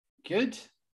Good.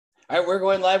 All right, we're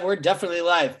going live. We're definitely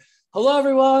live. Hello,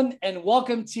 everyone, and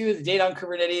welcome to the Data on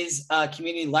Kubernetes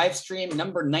community live stream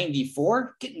number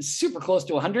 94, getting super close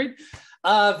to 100.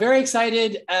 Very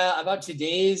excited about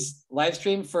today's live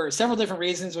stream for several different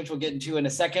reasons, which we'll get into in a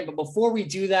second. But before we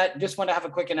do that, just want to have a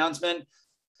quick announcement.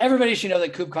 Everybody should know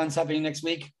that KubeCon is happening next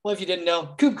week. Well, if you didn't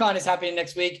know, KubeCon is happening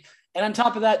next week. And on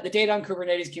top of that, the Data on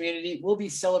Kubernetes community will be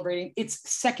celebrating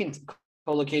its second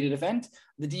co-located event,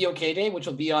 the DOK Day, which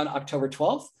will be on October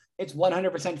 12th. It's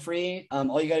 100% free.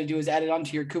 All you got to do is add it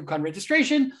onto your KubeCon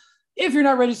registration. If you're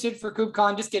not registered for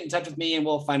KubeCon, just get in touch with me and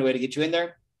we'll find a way to get you in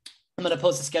there. I'm going to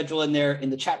post a schedule in there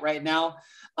in the chat right now.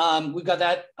 We've got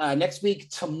that next week.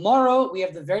 Tomorrow, we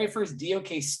have the very first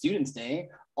DOK Students Day.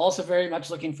 Also very much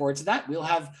looking forward to that. We'll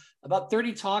have about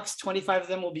 30 talks. 25 of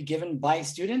them will be given by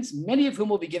students, many of whom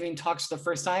will be giving talks for the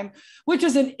first time, which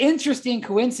is an interesting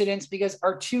coincidence because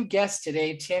our two guests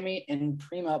today, Tammy and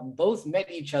Prima, both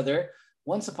met each other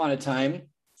once upon a time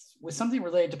with something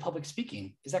related to public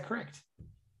speaking. Is that correct?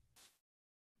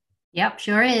 Yep,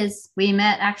 sure is. We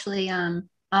met actually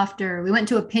after we went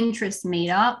to a Pinterest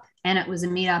meetup, and it was a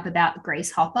meetup about the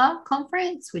Grace Hopper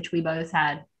conference, which we both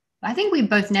had. I think we've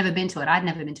both never been to it. I'd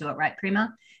never been to it, right,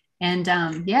 Prima? And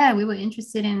yeah, we were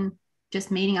interested in just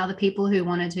meeting other people who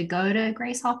wanted to go to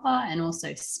Grace Hopper and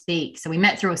also speak. So we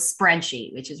met through a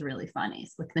spreadsheet, which is really funny.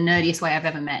 It's like the nerdiest way I've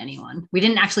ever met anyone. We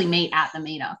didn't actually meet at the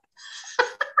meetup.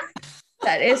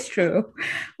 That is true.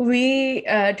 We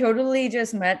totally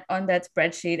just met on that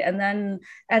spreadsheet. And then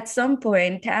at some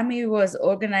point, Tammy was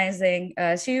organizing,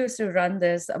 she used to run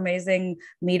this amazing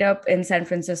meetup in San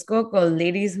Francisco called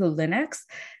Ladies Who Linux.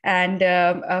 And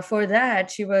for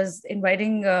that, she was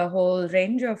inviting a whole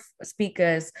range of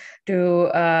speakers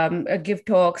to give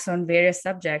talks on various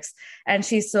subjects. And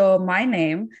she saw my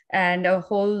name and a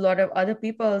whole lot of other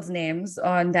people's names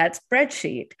on that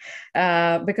spreadsheet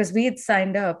because we had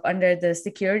signed up under the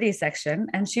security section,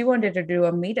 and she wanted to do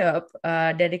a meetup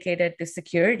dedicated to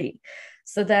security.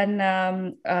 So then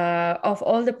of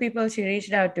all the people she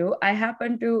reached out to, I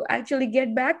happened to actually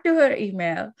get back to her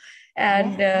email.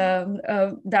 And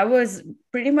that was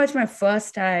pretty much my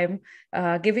first time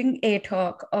giving a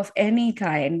talk of any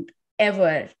kind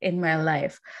ever in my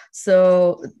life.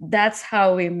 So that's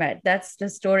how we met. That's the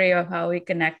story of how we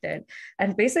connected,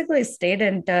 and basically stayed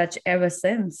in touch ever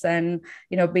since. And,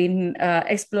 you know, been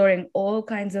exploring all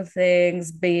kinds of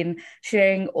things, been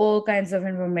sharing all kinds of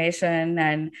information,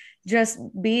 and just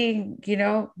being, you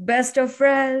know, best of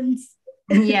friends.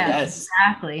 Yeah, yes.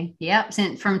 Exactly. Yep.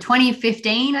 Since from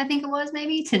 2015, I think it was,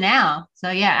 maybe, to now.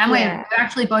 So yeah, and we're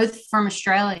actually both from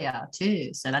Australia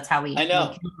too. So that's how we I know.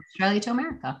 Came from Australia to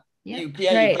America. Yeah,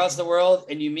 you cross the world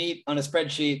and you meet on a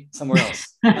spreadsheet somewhere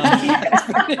else.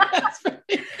 That's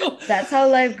pretty cool. That's how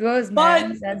life goes,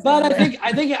 man. But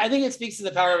I think it speaks to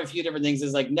the power of a few different things.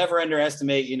 Is like never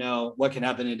underestimate, you know, what can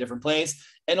happen in a different place,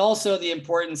 and also the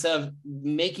importance of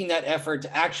making that effort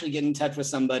to actually get in touch with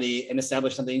somebody and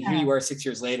establish something. Here you are 6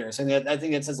 years later. So I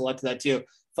think that says a lot to that too.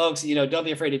 Folks, you know, don't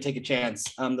be afraid to take a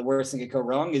chance. The worst thing that could go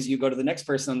wrong is you go to the next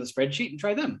person on the spreadsheet and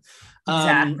try them.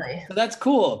 Exactly. So that's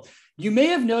cool. You may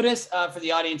have noticed, for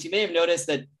the audience, you may have noticed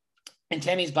that in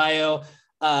Tammy's bio,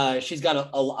 she's got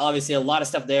obviously a lot of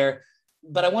stuff there.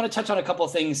 But I want to touch on a couple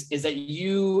of things. Is that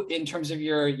you, in terms of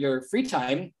your free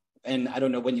time, and I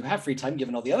don't know when you have free time,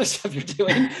 given all the other stuff you're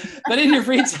doing, but in your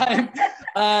free time,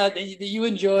 that you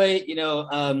enjoy, you know,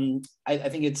 I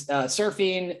think it's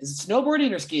surfing, is it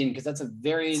snowboarding or skiing? Because that's a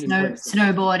very important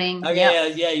snowboarding.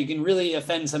 Okay, yeah, you can really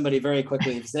offend somebody very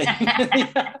quickly. If they,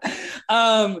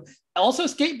 also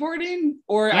skateboarding,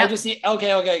 or I just see,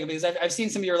 okay, because I've seen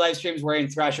some of your live streams wearing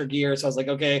Thrasher gear, so I was like,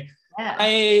 okay. Yeah.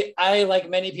 I like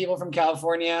many people from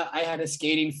California, I had a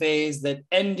skating phase that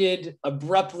ended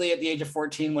abruptly at the age of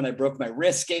 14 when I broke my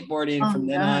wrist skateboarding. From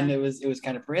then on, it was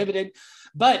kind of prohibited.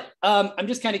 But I'm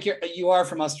just kind of curious. You are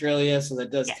from Australia, so that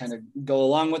does kind of go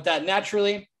along with that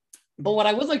naturally. But what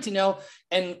I would like to know,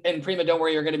 and Prima, don't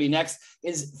worry, you're going to be next,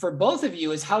 is for both of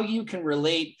you, is how you can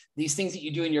relate these things that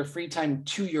you do in your free time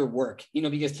to your work. You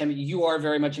know, because Tammy, you are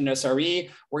very much an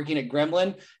SRE working at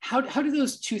Gremlin. How do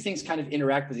those two things kind of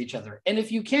interact with each other? And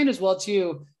if you can as well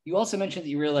too, you also mentioned that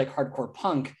you really like hardcore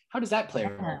punk. How does that play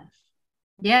a role?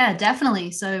 Yeah,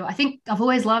 definitely. So I think I've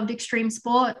always loved extreme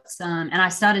sports, and I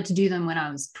started to do them when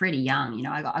I was pretty young. You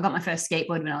know, I got my first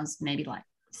skateboard when I was maybe like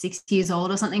 6 years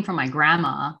old or something, from my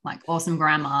grandma, like awesome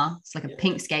grandma. It's like a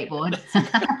pink skateboard.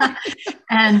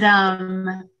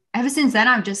 And ever since then,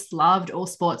 I've just loved all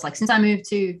sports. Like since I moved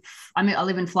to, I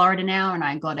live in Florida now, and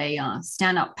I got a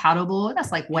stand-up paddleboard.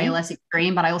 That's like way less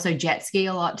extreme, but I also jet ski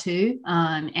a lot too.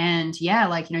 And yeah,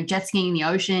 like, you know, jet skiing in the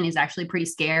ocean is actually pretty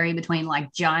scary between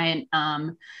like giant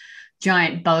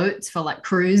boats for like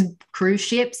cruise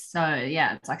ships. So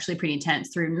yeah, it's actually pretty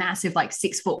intense through massive like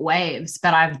 6-foot waves.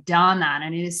 But I've done that,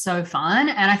 and it is so fun.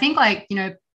 And I think, like, you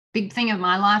know, big thing of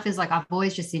my life is like I've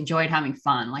always just enjoyed having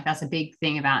fun. Like that's a big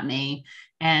thing about me.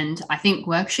 And I think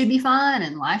work should be fun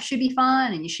and life should be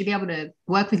fun. And you should be able to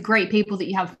work with great people that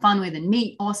you have fun with and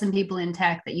meet awesome people in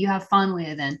tech that you have fun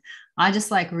with. And I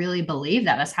just like really believe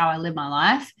that. That's how I live my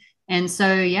life. And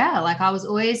so, yeah, like I was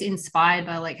always inspired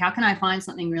by like, how can I find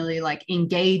something really like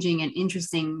engaging and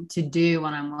interesting to do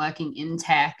when I'm working in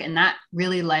tech? And that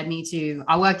really led me to,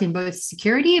 I worked in both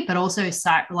security, but also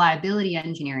site reliability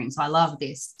engineering. So I love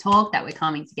this talk that we're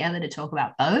coming together to talk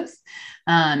about both.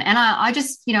 And I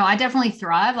just, you know, I definitely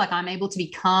thrive. Like I'm able to be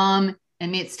calm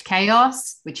amidst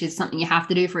chaos, which is something you have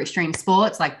to do for extreme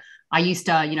sports. Like I used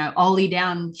to, you know, ollie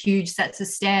down huge sets of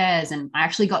stairs, and I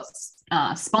actually got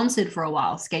sponsored for a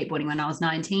while skateboarding when I was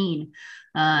 19.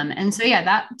 And so, yeah,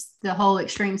 that's the whole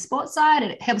extreme sports side.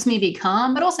 It helps me be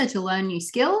calm, but also to learn new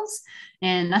skills.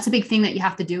 And that's a big thing that you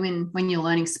have to do when you're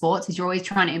learning sports is you're always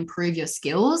trying to improve your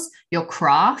skills, your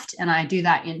craft. And I do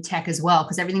that in tech as well,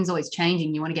 because everything's always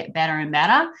changing. You want to get better and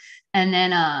better. And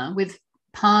then with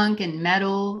punk and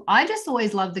metal, I just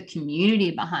always love the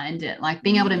community behind it, like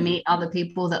being able to meet other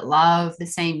people that love the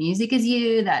same music as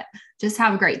you, that just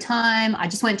have a great time. I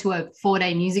just went to a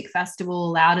 4-day music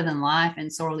festival, Louder Than Life,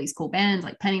 and saw all these cool bands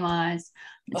like Pennywise,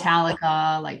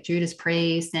 Metallica, like Judas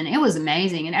Priest, and it was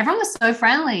amazing. And everyone was so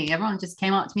friendly. Everyone just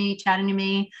came up to me, chatting to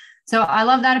me. So I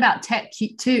love that about tech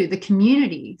too, the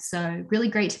community. So really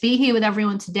great to be here with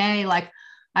everyone today. Like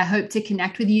I hope to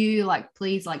connect with you. Like,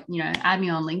 please, like, you know, add me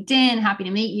on LinkedIn. Happy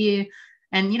to meet you.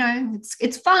 And, you know,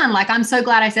 it's fun. Like, I'm so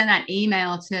glad I sent that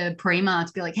email to Prima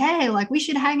to be like, hey, like, we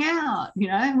should hang out, you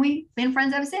know, and we've been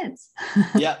friends ever since.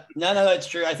 Yeah, no, it's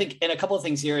true. I think, and a couple of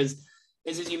things here is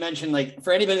as you mentioned, like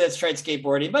for anybody that's tried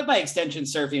skateboarding, but by extension,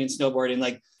 surfing and snowboarding,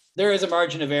 like there is a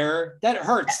margin of error that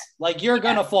hurts. Like you're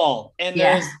going to fall, and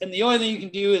and the only thing you can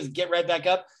do is get right back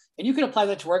up. And you can apply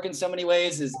that to work in so many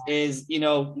ways is, you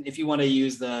know, if you want to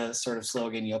use the sort of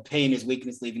slogan, you know, pain is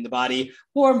weakness leaving the body,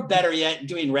 or better yet,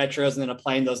 doing retros and then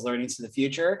applying those learnings to the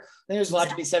future. And there's a lot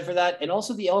to be said for that. And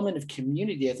also the element of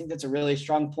community. I think that's a really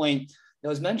strong point that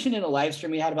was mentioned in a live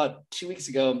stream we had about 2 weeks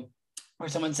ago, where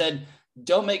someone said,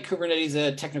 don't make Kubernetes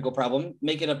a technical problem,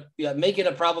 make it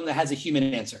a problem that has a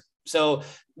human answer. So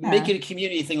make it a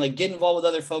community thing, like get involved with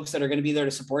other folks that are going to be there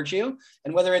to support you.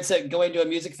 And whether it's going to a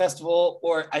music festival,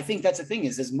 or I think that's the thing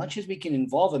is as much as we can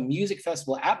involve a music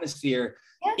festival atmosphere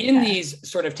in these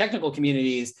sort of technical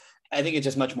communities, I think it's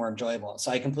just much more enjoyable.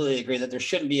 So I completely agree that there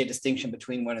shouldn't be a distinction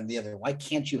between one and the other. Why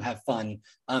can't you have fun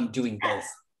doing both?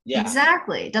 Yeah,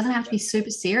 exactly. It doesn't have to be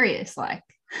super serious. Like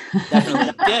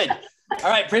definitely. Good. All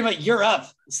right, Prima, you're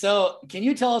up. So can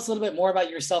you tell us a little bit more about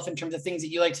yourself in terms of things that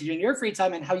you like to do in your free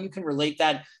time and how you can relate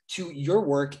that to your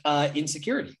work in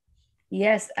security?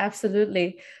 Yes,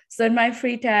 absolutely. So in my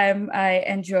free time, I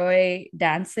enjoy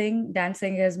dancing.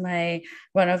 Dancing is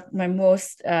one of my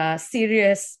most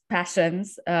serious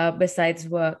passions besides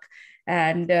work.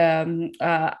 And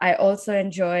I also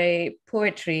enjoy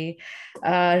poetry,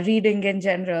 reading in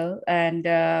general. And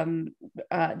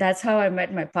that's how I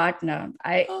met my partner.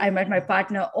 I met my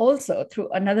partner also through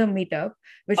another meetup,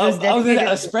 which was dedicated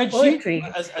a spreadsheet? Poetry.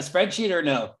 A spreadsheet or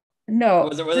no? No,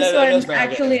 this one's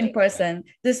actually in person.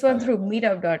 This one through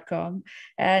meetup.com.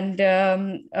 And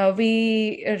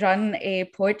we run a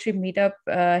poetry meetup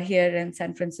here in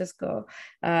San Francisco.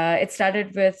 It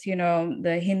started with,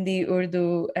 the Hindi,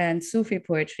 Urdu, and Sufi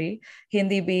poetry.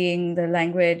 Hindi being the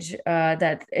language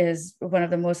that is one of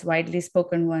the most widely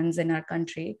spoken ones in our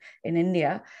country, in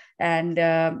India. And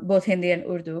both Hindi and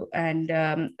Urdu,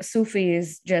 and Sufi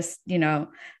is just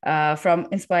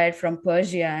inspired from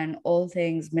Persia and all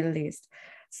things Middle East.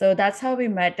 So that's how we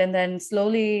met, and then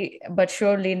slowly but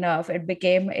surely enough, it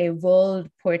became a world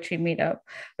poetry meetup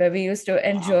where we used to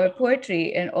enjoy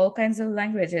poetry in all kinds of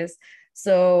languages.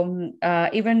 So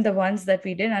even the ones that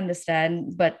we didn't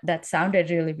understand, but that sounded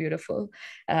really beautiful,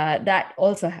 that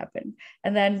also happened.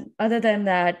 And then other than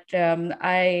that,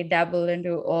 I dabble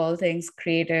into all things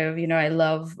creative. I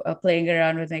love playing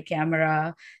around with my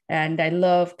camera, and I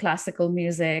love classical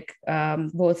music,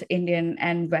 both Indian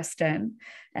and Western.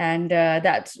 And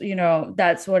that's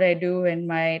what I do in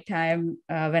my time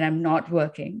when I'm not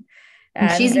working.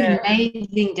 And she's And an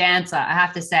amazing dancer, I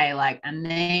have to say, like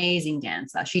amazing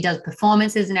dancer. She does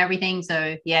performances and everything.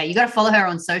 So yeah, you got to follow her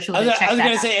on social. I was Check going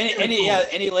that to say cool.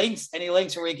 any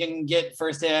links where we can get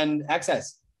firsthand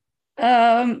access.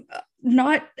 Um,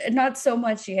 not so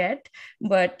much yet,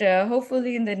 but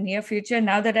hopefully in the near future,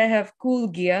 now that I have cool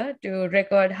gear to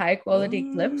record high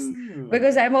quality clips,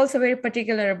 because I'm also very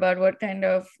particular about what kind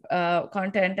of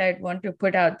content I'd want to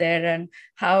put out there and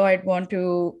how I'd want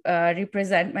to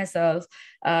represent myself.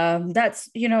 That's,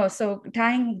 so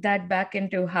tying that back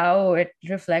into how it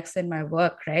reflects in my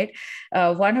work, right?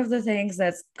 One of the things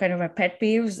that's kind of my pet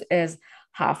peeves is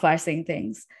half-assing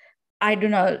things. I do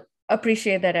not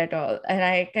appreciate that at all, and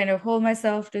I kind of hold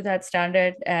myself to that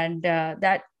standard, and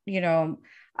that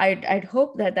I'd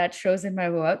hope that that shows in my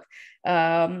work.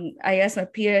 I guess my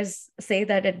peers say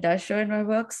that it does show in my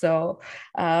work, so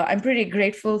I'm pretty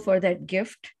grateful for that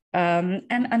gift. And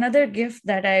another gift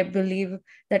that I believe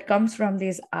that comes from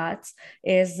these arts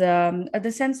is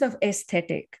the sense of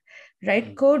aesthetic,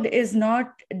 right? Code is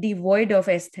not devoid of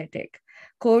aesthetic.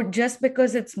 Code, just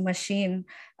because it's machine,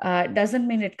 doesn't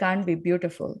mean it can't be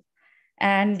beautiful.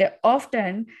 And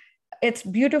often it's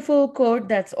beautiful code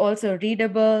that's also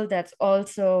readable, that's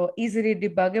also easily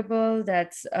debuggable,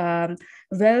 that's well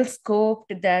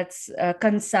scoped, that's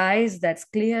concise, that's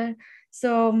clear.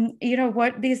 So,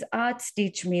 what these arts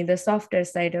teach me, the softer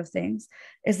side of things,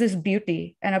 is this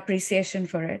beauty and appreciation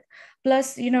for it.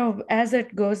 Plus, as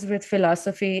it goes with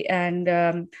philosophy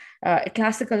and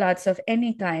classical arts of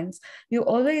any kinds, you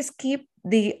always keep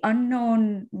the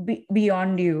unknown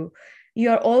beyond you.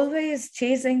 You're always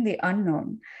chasing the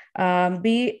unknown.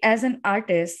 Be as an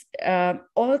artist,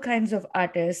 all kinds of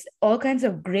artists, all kinds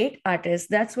of great artists,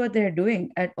 that's what they're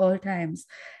doing at all times.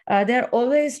 They're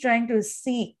always trying to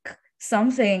seek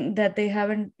something that they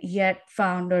haven't yet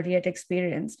found or yet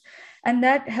experienced. And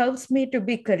that helps me to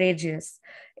be courageous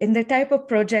in the type of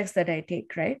projects that I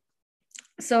take, right?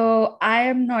 So I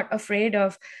am not afraid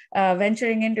of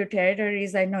venturing into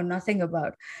territories I know nothing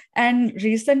about. And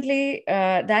recently,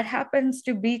 that happens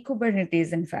to be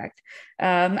Kubernetes, in fact.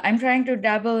 I'm trying to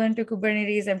dabble into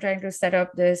Kubernetes. I'm trying to set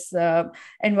up this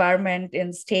environment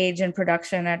in stage and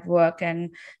production at work.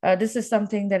 And this is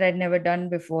something that I'd never done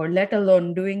before, let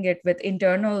alone doing it with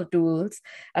internal tools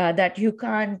that you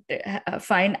can't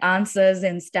find answers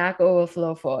in Stack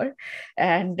Overflow for.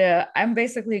 And I'm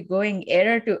basically going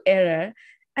error to error.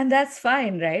 And that's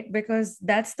fine, right? Because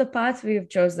that's the path we've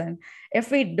chosen.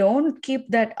 If we don't keep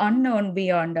that unknown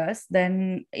beyond us,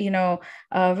 then,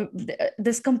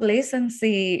 this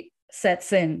complacency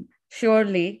sets in.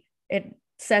 Surely it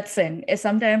sets in.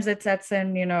 Sometimes it sets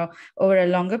in, over a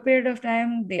longer period of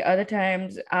time. The other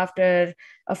times, after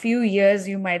a few years,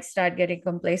 you might start getting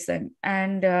complacent.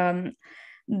 And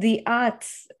the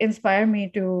arts inspire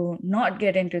me to not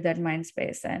get into that mind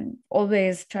space and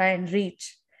always try and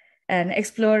reach and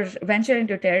explore, venture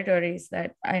into territories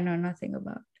that I know nothing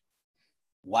about.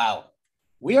 Wow.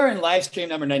 We are in live stream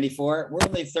number 94. We're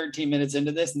only 13 minutes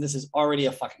into this, and this is already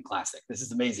a fucking classic. This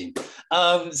is amazing.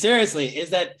 Seriously, is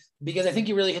that because I think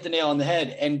you really hit the nail on the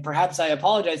head. And perhaps I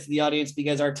apologize to the audience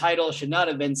because our title should not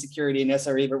have been Security and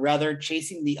SRE, but rather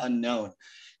Chasing the Unknown.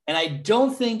 And I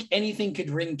don't think anything could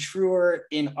ring truer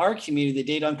in our community, the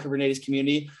Data on Kubernetes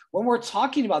community, when we're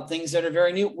talking about things that are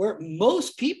very new, where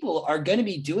most people are going to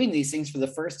be doing these things for the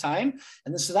first time.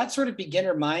 And so that sort of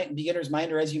beginner's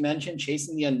mind, or as you mentioned,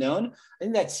 chasing the unknown, I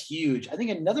think that's huge. I think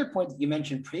another point that you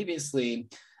mentioned previously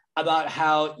about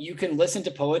how you can listen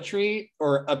to poetry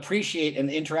or appreciate and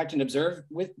interact and observe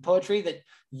with poetry that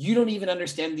you don't even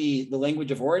understand the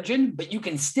language of origin, but you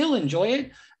can still enjoy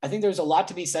it. I think there's a lot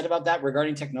to be said about that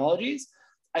regarding technologies.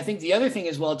 I think the other thing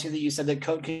as well, too, that you said that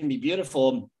code can be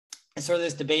beautiful, and sort of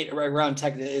this debate around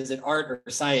tech, is it art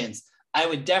or science? I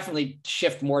would definitely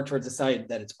shift more towards the side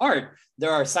that it's art.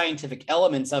 There are scientific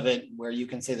elements of it where you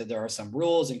can say that there are some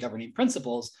rules and governing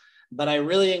principles, but I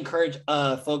really encourage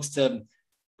folks to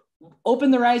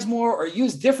open their eyes more or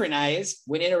use different eyes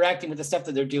when interacting with the stuff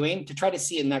that they're doing to try to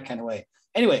see it in that kind of way.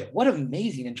 Anyway, what an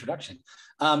amazing introduction.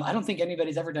 I don't think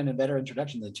anybody's ever done a better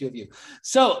introduction than the two of you.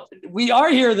 So we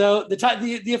are here, though.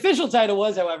 The official title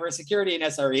was, however, Security and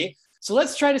SRE. So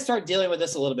let's try to start dealing with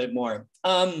this a little bit more.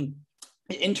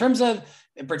 In terms of,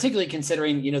 particularly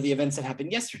considering, the events that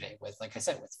happened yesterday with, like I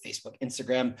said, with Facebook,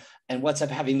 Instagram, and WhatsApp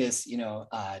having this,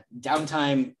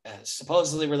 downtime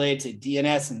supposedly related to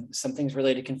DNS and some things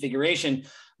related to configuration.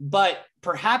 But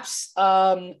perhaps,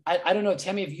 I don't know,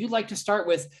 Tammy, if you'd like to start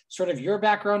with sort of your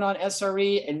background on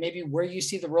SRE and maybe where you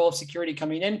see the role of security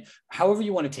coming in, however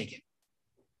you want to take it.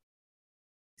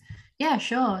 Yeah,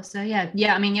 sure. So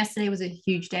yeah. I mean, yesterday was a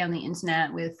huge day on the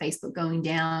internet with Facebook going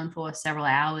down for several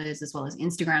hours, as well as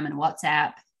Instagram and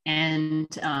WhatsApp. And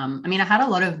I mean, I had a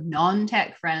lot of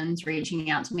non-tech friends reaching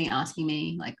out to me, asking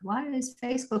me like, "Why is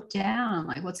Facebook down?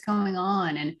 Like, what's going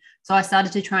on?" And so I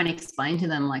started to try and explain to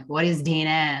them like, what is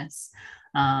DNS?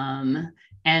 Um,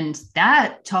 and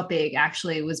that topic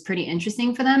actually was pretty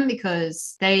interesting for them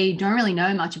because they don't really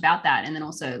know much about that. And then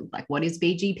also, like, what is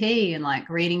BGP, and like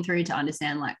reading through to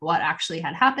understand like what actually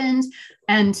had happened.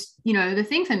 And, the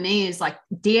thing for me is like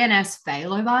DNS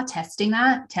failover, testing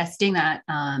that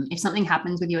if something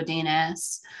happens with your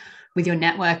DNS, with your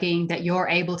networking, that you're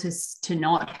able to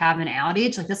not have an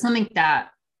outage. Like, that's something that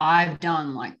I've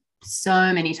done like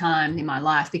so many times in my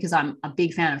life because I'm a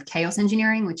big fan of chaos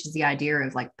engineering, which is the idea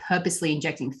of like purposely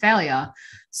injecting failure.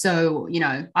 So,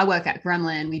 I work at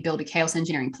Gremlin, we build a chaos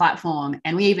engineering platform,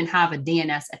 and we even have a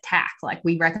DNS attack. Like,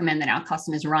 we recommend that our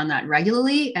customers run that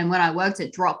regularly. And when I worked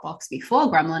at Dropbox before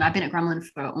Gremlin, I've been at Gremlin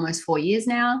for almost 4 years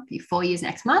now, be 4 years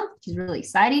next month, which is really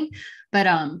exciting. But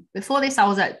before this, I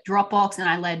was at Dropbox and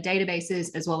I led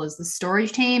databases as well as the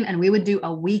storage team. And we would do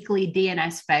a weekly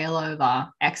DNS failover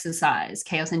exercise,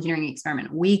 chaos engineering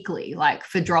experiment weekly, like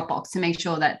for Dropbox, to make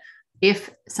sure that if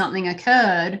something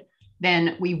occurred,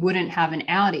 then we wouldn't have an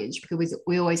outage because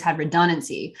we always had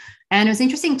redundancy. And it was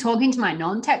interesting talking to my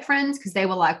non-tech friends because they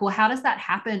were like, well, how does that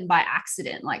happen by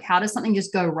accident? Like, how does something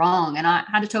just go wrong? And I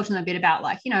had to talk to them a bit about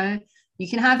like, you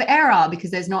can have error because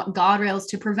there's not guardrails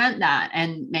to prevent that.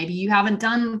 And maybe you haven't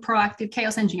done proactive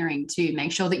chaos engineering to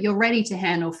make sure that you're ready to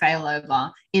handle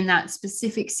failover in that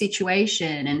specific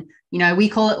situation. And, we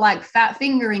call it like fat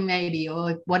fingering maybe,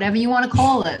 or whatever you want to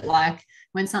call it, like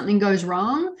when something goes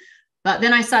wrong. But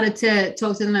then I started to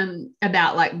talk to them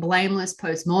about like blameless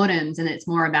postmortems. And it's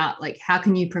more about like, how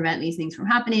can you prevent these things from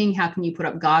happening? How can you put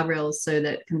up guardrails so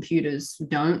that computers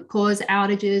don't cause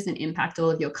outages and impact all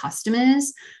of your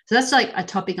customers? So that's like a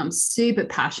topic I'm super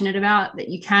passionate about, that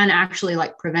you can actually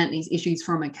like prevent these issues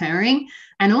from occurring.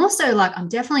 And also like, I'm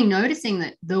definitely noticing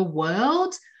that the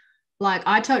world, like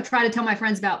I try to tell my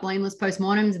friends about blameless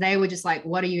postmortems. They were just like,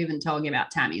 what are you even talking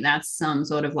about, Tammy? That's some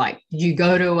sort of like, did you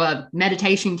go to a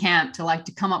meditation camp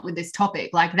to come up with this topic?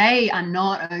 Like, they are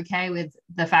not okay with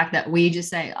the fact that we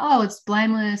just say, oh, it's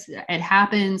blameless, it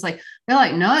happens. Like, they're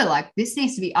like, no, like this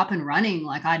needs to be up and running.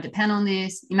 Like, I depend on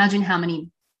this. Imagine how many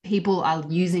people are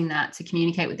using that to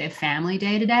communicate with their family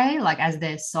day to day, like as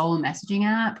their sole messaging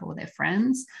app or their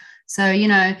friends. So,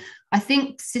 I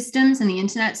think systems and the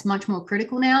internet's much more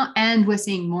critical now, and we're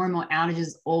seeing more and more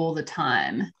outages all the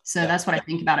time. So that's what I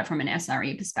think about it from an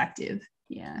SRE perspective.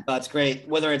 Yeah, that's great.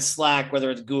 Whether it's Slack,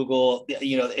 whether it's Google,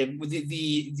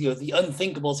 the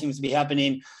unthinkable seems to be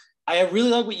happening. I really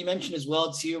like what you mentioned as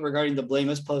well too regarding the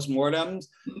blameless postmortems.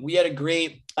 We had a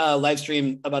great live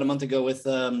stream about a month ago with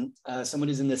someone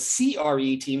who's in the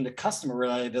CRE team, the customer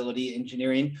reliability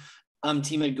engineering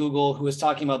team at Google, who was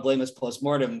talking about blameless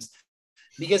postmortems.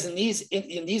 Because in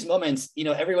these moments,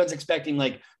 everyone's expecting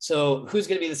like, so who's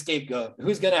going to be the scapegoat?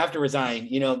 Who's going to have to resign?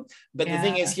 But the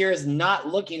thing is here is not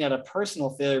looking at a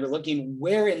personal failure, but looking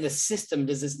where in the system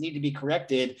does this need to be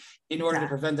corrected in order to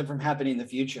prevent them from happening in the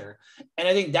future. And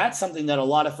I think that's something that a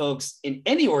lot of folks in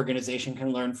any organization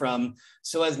can learn from,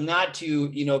 so as not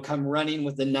to, come running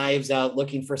with the knives out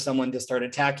looking for someone to start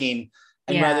attacking,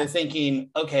 and rather thinking,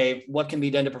 okay, what can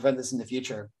be done to prevent this in the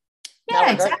future?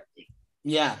 Yeah, exactly.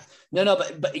 Yeah, no,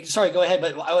 but sorry, go ahead.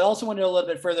 But I also want to know a little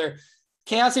bit further.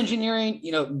 Chaos engineering,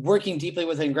 working deeply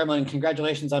within Gremlin, and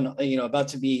congratulations on, about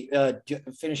to be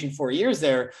finishing 4 years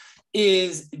there.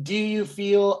 Do you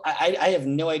feel, I have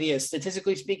no idea,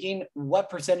 statistically speaking,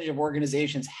 what percentage of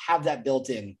organizations have that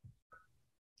built in?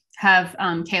 Have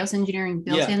chaos engineering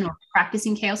built in, or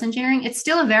practicing chaos engineering? It's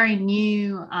still a very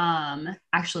new,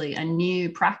 actually a new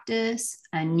practice,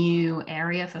 a new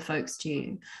area for folks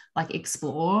to like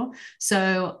explore.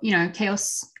 So,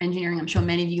 chaos engineering, I'm sure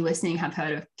many of you listening have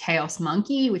heard of Chaos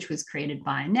Monkey, which was created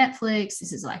by Netflix.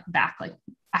 This is like back like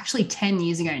actually 10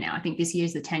 years ago now. I think this year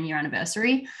is the 10-year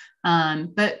anniversary.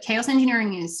 But chaos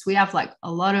engineering we have like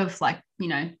a lot of like,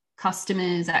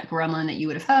 customers at Gremlin that you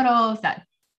would have heard of that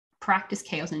practice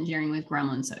chaos engineering with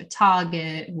Gremlin. So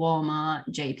Target, Walmart,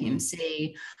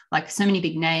 JPMC, like so many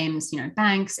big names,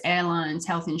 banks, airlines,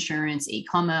 health insurance,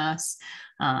 e-commerce,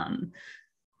 Twilio,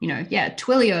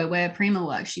 where Prima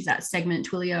works. She's at Segment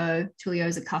Twilio. Twilio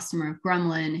is a customer of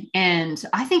Gremlin. And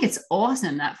I think it's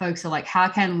awesome that folks are like, how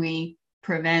can we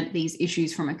prevent these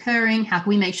issues from occurring? How can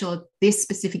we make sure this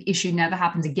specific issue never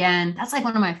happens again? That's like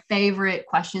one of my favorite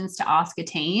questions to ask a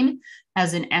team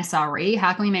as an SRE.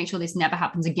 How can we make sure this never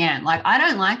happens again? Like, I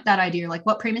don't like that idea, like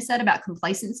what Prima said about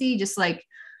complacency, just like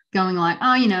going like,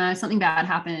 oh, you know, something bad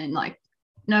happened, like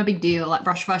no big deal, like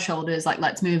brush our shoulders, like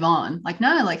let's move on. Like,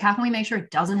 no, like how can we make sure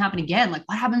it doesn't happen again? Like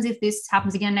what happens if this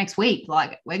happens again next week?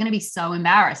 Like we're going to be so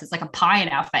embarrassed. It's like a pie in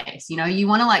our face. You know, you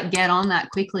want to like get on that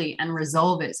quickly and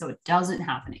resolve it so it doesn't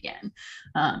happen again.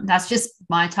 That's just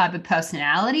my type of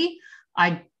personality.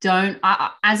 I don't,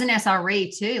 as an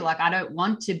SRE too, like I don't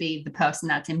want to be the person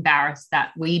that's embarrassed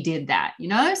that we did that, you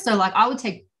know? So like I would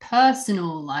take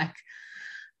personal, like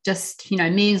just, you know,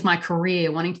 me as my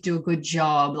career, wanting to do a good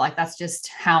job. Like that's just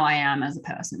how I am as a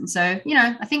person. So, you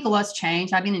know, I think a lot's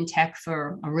changed. I've been in tech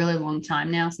for a really long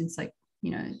time now, since like,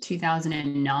 you know,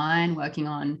 2009, working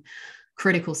on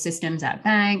critical systems at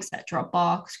banks, at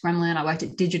Dropbox, Gremlin. I worked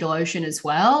at DigitalOcean as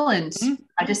well. And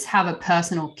I just have a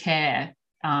personal care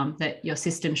that your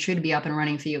system should be up and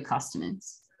running for your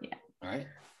customers. Yeah. All right.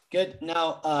 Good.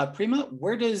 Now, Prima,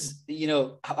 where does, you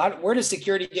know, where does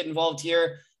security get involved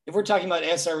here? If we're talking about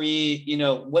SRE, you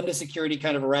know, when does security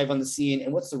kind of arrive on the scene,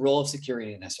 and what's the role of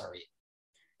security in SRE?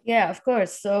 Yeah, of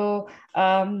course. So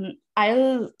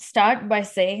I'll start by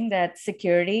saying that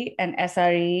security and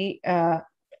SRE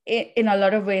in a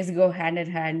lot of ways go hand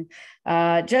in hand.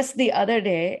 Just the other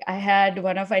day, I had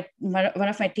one of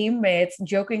my teammates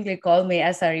jokingly call me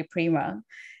SRE Prima.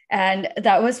 And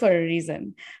that was for a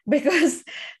reason, because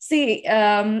see,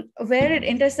 where it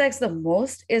intersects the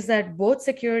most is that both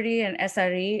security and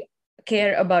SRE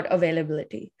care about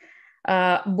availability.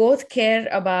 Both care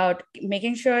about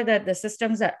making sure that the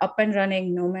systems are up and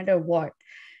running no matter what.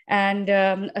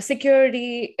 And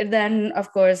security then,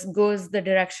 of course, goes the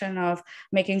direction of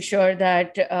making sure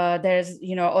that there's,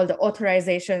 you know, all the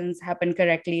authorizations happen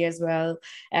correctly as well.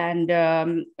 And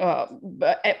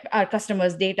our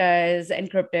customers' data is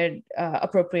encrypted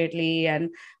appropriately, and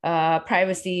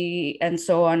privacy and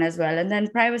so on as well. And then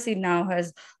privacy now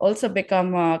has also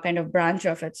become a kind of branch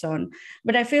of its own.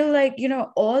 But I feel like, you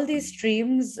know, all these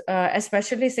streams,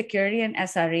 especially security and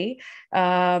SRE,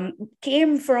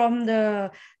 came from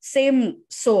the same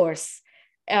source.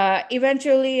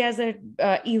 Eventually, as it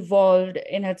evolved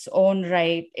in its own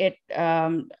right, it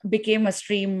became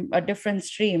a different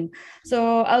stream.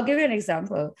 So I'll give you an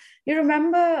example. You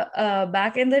remember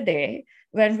back in the day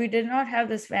when we did not have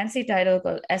this fancy title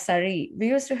called SRE, we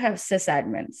used to have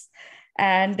sysadmins.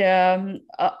 And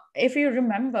if you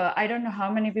remember, I don't know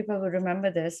how many people will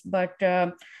remember this, but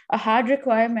a hard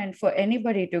requirement for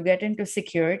anybody to get into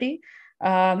security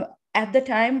at the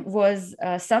time was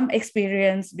some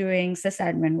experience doing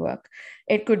sysadmin work.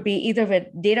 It could be either with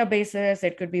databases,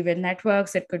 it could be with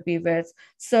networks, it could be with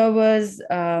servers,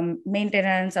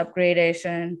 maintenance,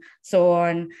 upgradation, so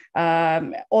on,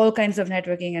 all kinds of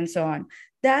networking and so on.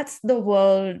 That's the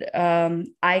world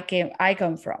I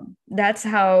come from. That's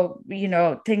how, you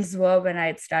know, things were when I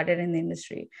had started in the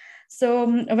industry. So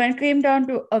when it came down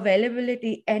to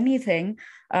availability, anything,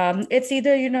 it's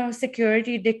either, you know,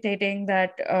 security dictating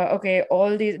that, okay,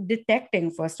 all these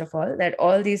detecting, first of all, that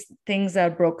all these things are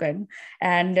broken,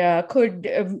 and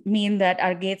could mean that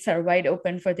our gates are wide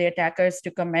open for the attackers to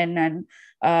come in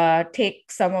and take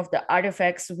some of the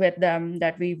artifacts with them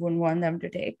that we wouldn't want them to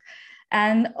take.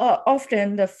 And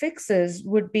often the fixes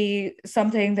would be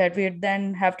something that we'd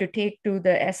then have to take to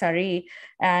the SRE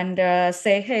and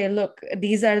say, hey, look,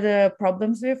 these are the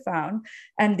problems we've found,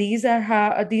 and these are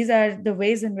the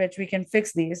ways in which we can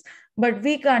fix these, but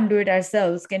we can't do it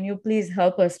ourselves. Can you please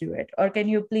help us do it? Or can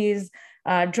you please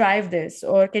drive this?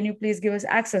 Or can you please give us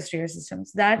access to your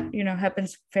systems? That, you know,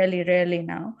 happens fairly rarely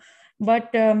now.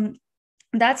 But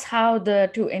that's how the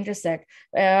two intersect.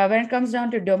 When it comes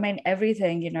down to domain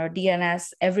everything, you know,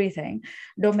 DNS everything,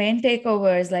 domain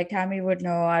takeovers, like Tammy would know,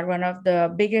 are one of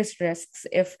the biggest risks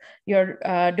if your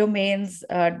domains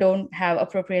don't have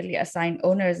appropriately assigned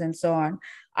owners and so on.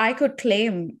 I could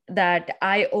claim that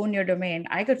I own your domain.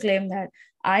 I could claim that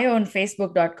I own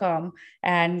facebook.com,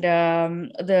 and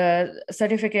the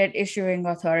certificate issuing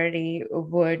authority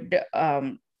would,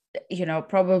 you know,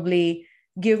 probably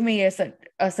give me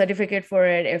a certificate for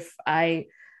it. If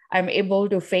I'm able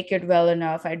to fake it well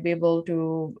enough, I'd be able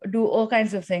to do all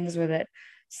kinds of things with it.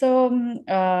 So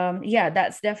yeah,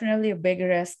 that's definitely a big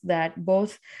risk, that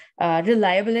both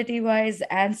reliability wise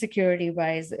and security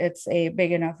wise, it's a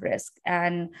big enough risk.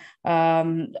 And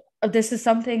this is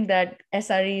something that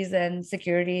SREs and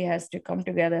security has to come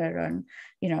together on,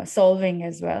 you know, solving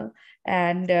as well.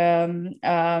 And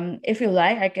if you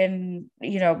like, I can,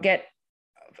 you know, get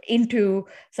into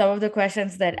some of the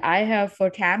questions that I have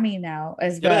for Tammy now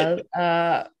as well.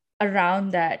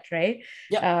 around that, right?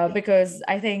 Yeah. Because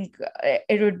I think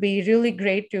it would be really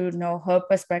great to know her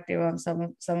perspective on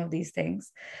some of these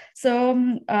things.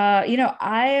 So,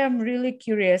 I am really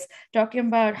curious talking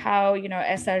about how,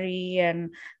 SRE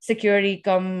and security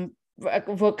kind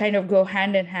of go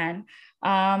hand in hand.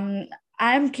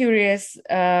 I'm curious,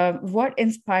 what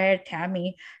inspired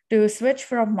Tammy to switch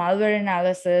from malware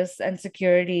analysis and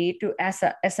security to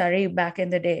SRE back in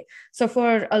the day? So,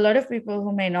 for a lot of people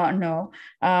who may not know,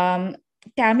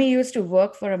 Tammy used to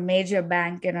work for a major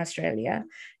bank in Australia,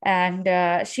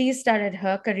 and she started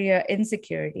her career in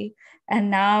security.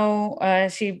 And now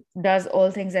she does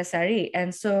all things SRE.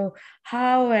 And so,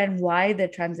 how and why the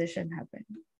transition happened?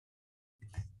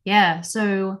 Yeah.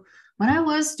 So when I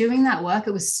was doing that work,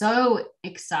 it was so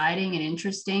exciting and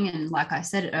interesting. And like I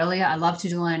said earlier, I love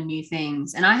to learn new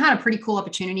things. And I had a pretty cool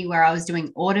opportunity where I was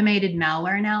doing automated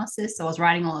malware analysis. So I was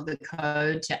writing all of the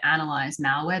code to analyze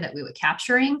malware that we were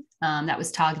capturing that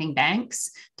was targeting banks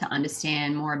to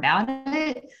understand more about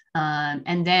it.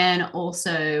 And then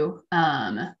also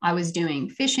I was doing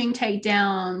phishing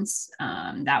takedowns.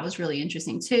 That was really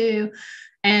interesting too.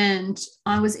 And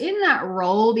I was in that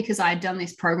role because I had done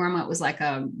this program. It was like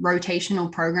a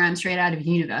rotational program straight out of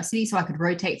university. So I could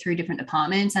rotate through different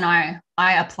departments. And I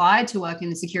applied to work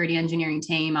in the security engineering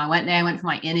team. I went there, went for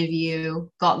my interview,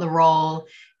 got the role.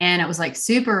 And it was like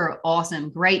super awesome,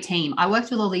 great team. I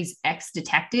worked with all these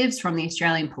ex-detectives from the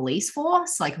Australian Police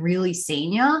Force, like really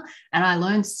senior. And I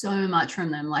learned so much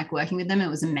from them, like working with them. It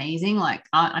was amazing. Like,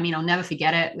 I'll never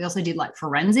forget it. We also did like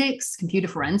forensics, computer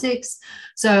forensics.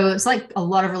 So it's like a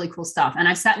lot of really cool stuff. And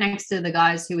I sat next to the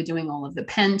guys who were doing all of the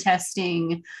pen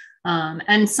testing.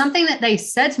 And something that they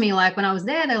said to me, like when I was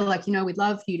there, they were like, we'd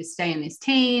love for you to stay in this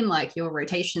team. Like your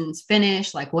rotation's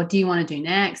finished. Like, what do you want to do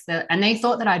next? And they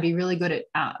thought that I'd be really good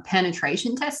at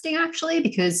penetration testing, actually,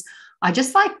 because I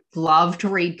just like love to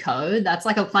read code. That's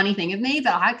like a funny thing of me,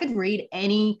 but I could read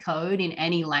any code in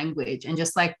any language and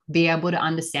just like be able to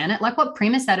understand it. Like what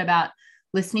Prima said about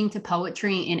listening to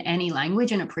poetry in any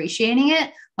language and appreciating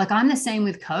it. Like I'm the same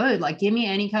with code. Like give me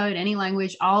any code, any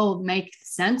language, I'll make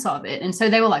sense of it. And so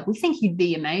they were like, we think you'd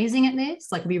be amazing at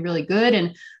this, like be really good.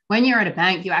 And when you're at a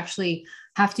bank, you actually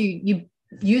have to, you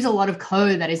use a lot of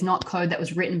code that is not code that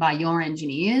was written by your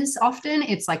engineers. Often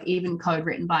it's like even code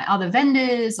written by other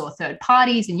vendors or third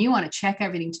parties, and you want to check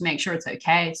everything to make sure it's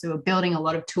okay. So we're building a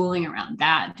lot of tooling around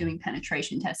that, doing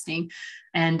penetration testing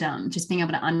and just being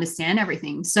able to understand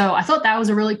everything. So I thought that was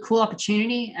a really cool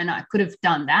opportunity, and I could have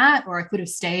done that, or I could have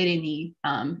stayed in the,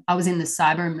 I was in the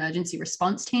cyber emergency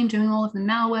response team doing all of the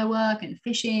malware work and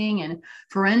phishing and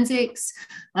forensics.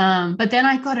 But then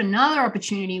I got another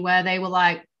opportunity where they were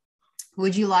like,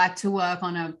 would you like to work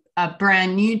on a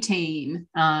brand new team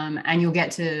and you'll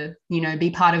get to,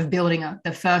 be part of building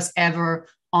the first ever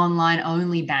online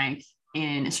only bank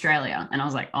in Australia? And I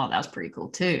was like, oh, that was pretty cool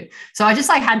too. So I just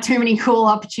like had too many cool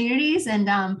opportunities. And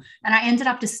I ended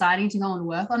up deciding to go and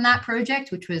work on that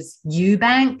project, which was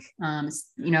Ubank. It's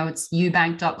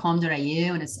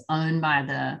ubank.com.au, and it's owned by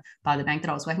the bank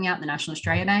that I was working at, the National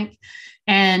Australia Bank.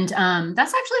 And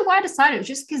that's actually why I decided. It was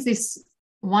just because this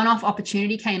one-off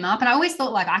opportunity came up, and I always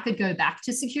thought like I could go back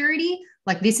to security.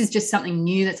 Like this is just something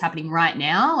new that's happening right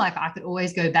now. Like I could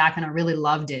always go back, and I really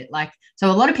loved it. Like, so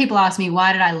a lot of people ask me,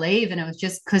 why did I leave? And it was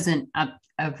just because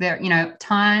a very,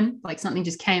 time, like something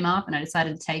just came up and I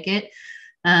decided to take it.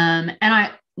 And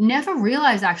I never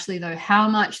realized actually though, how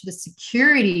much the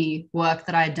security work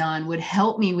that I had done would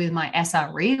help me with my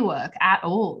SRE work at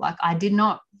all. Like I did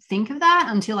not think of that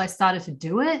until I started to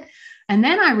do it. And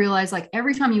then I realized like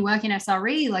every time you work in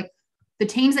SRE, like the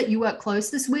teams that you work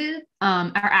closest with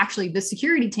are actually the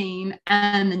security team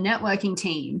and the networking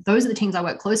team. Those are the teams I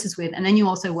work closest with. And then you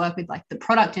also work with like the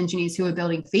product engineers who are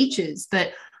building features.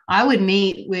 But I would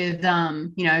meet with,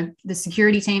 the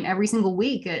security team every single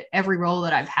week at every role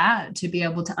that I've had to be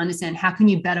able to understand how can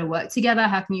you better work together?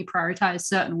 How can you prioritize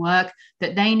certain work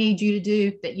that they need you to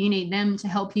do, that you need them to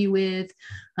help you with?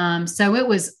 So it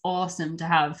was awesome to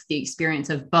have the experience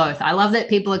of both. I love that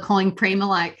people are calling Prima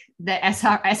like the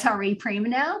SRE Prima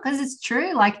now, because it's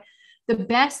true. Like the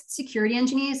best security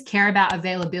engineers care about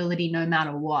availability no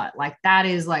matter what. Like that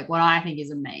is like what I think is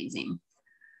amazing.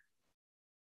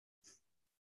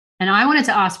 And I wanted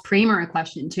to ask Prima a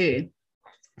question too.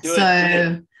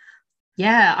 Yeah,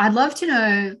 I'd love to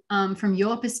know from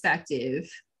your perspective,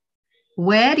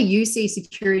 where do you see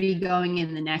security going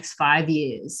in the next 5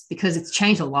 years? Because it's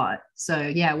changed a lot. So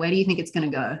yeah, where do you think it's going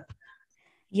to go?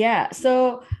 Yeah,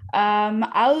 so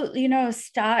I'll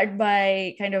start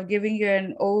by kind of giving you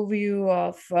an overview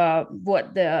of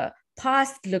what the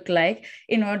past look like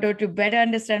in order to better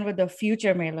understand what the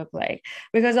future may look like.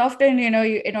 Because often,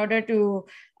 in order to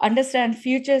understand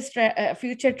future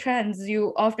trends,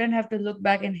 you often have to look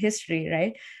back in history,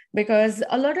 right? Because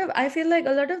I feel like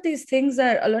a lot of these things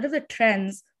are a lot of the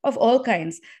trends of all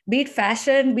kinds, be it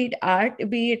fashion, be it art,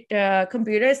 be it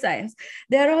computer science,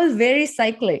 they're all very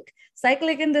cyclic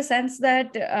in the sense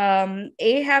that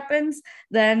A happens,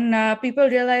 then people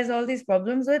realize all these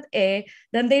problems with A,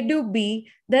 then they do B,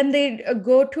 then they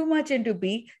go too much into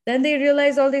B, then they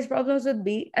realize all these problems with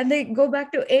B, and they go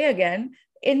back to A again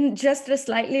in just a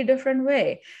slightly different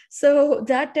way. So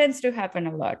that tends to happen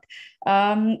a lot.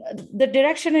 The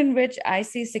direction in which I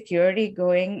see security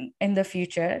going in the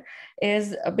future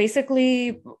is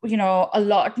basically, a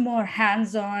lot more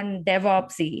hands-on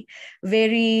DevOpsy,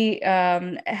 very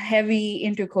heavy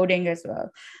into coding as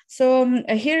well. So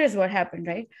here is what happened,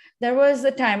 right? There was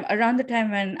around the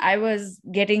time when I was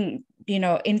getting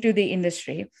into the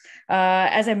industry.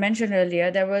 As I mentioned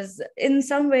earlier, there was, in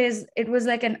some ways, it was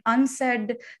like an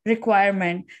unsaid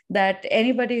requirement that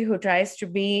anybody who tries to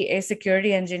be a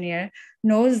security engineer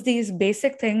knows these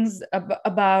basic things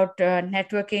about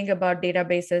networking, about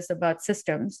databases, about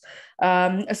systems.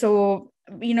 So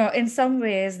in some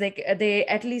ways, they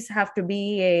at least have to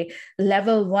be a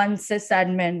level 1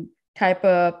 sysadmin type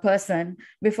of person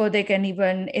before they can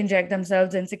even inject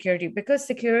themselves in security, because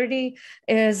security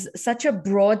is such a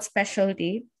broad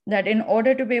specialty that in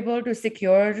order to be able to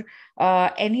secure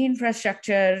any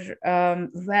infrastructure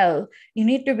well, you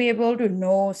need to be able to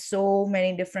know so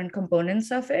many different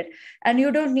components of it. And you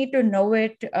don't need to know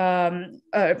it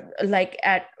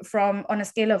from on a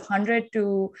scale of 100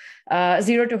 to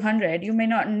 0 to 100. You may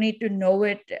not need to know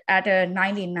it at a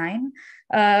 99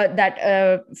 that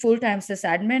a full-time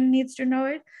sysadmin needs to know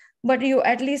it, but you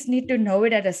at least need to know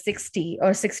it at a 60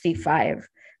 or 65,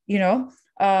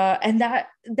 and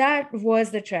that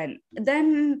was the trend.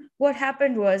 Then what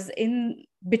happened was, in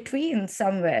between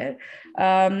somewhere,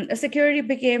 security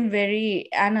became very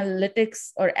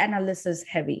analytics or analysis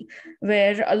heavy,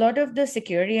 where a lot of the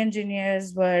security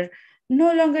engineers were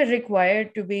no longer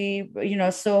required to be,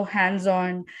 so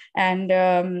hands-on, and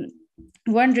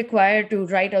weren't required to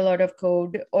write a lot of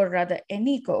code, or rather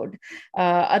any code,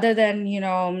 other than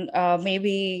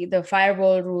maybe the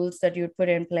firewall rules that you'd put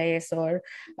in place, or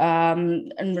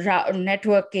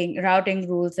routing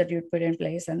rules that you'd put in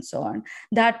place, and so on.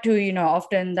 That too,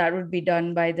 often that would be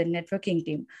done by the networking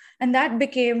team. And that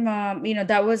became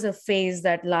that was a phase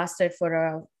that lasted for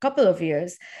a couple of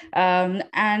years, and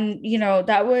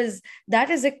that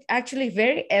is actually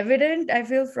very evident, I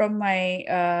feel, from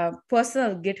my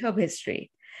personal GitHub history.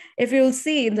 If you'll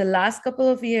see, in the last couple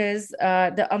of years,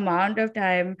 the amount of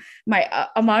time, my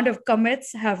amount of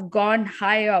commits have gone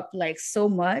high up, like so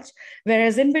much.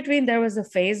 Whereas in between, there was a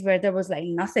phase where there was like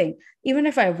nothing. Even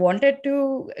if I wanted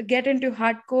to get into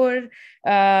hardcore,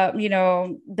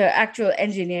 the actual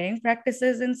engineering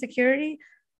practices in security,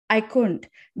 I couldn't,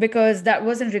 because that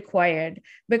wasn't required,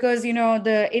 because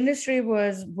the industry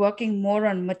was working more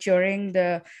on maturing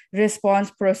the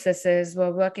response processes,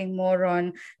 we're working more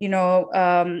on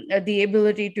the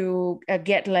ability to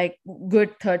get like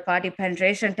good third-party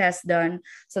penetration tests done,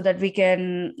 so that we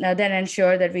can then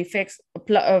ensure that we fix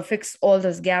all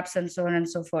those gaps, and so on and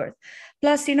so forth.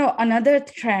 Plus, another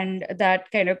trend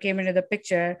that kind of came into the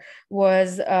picture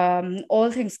was all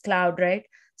things cloud, right?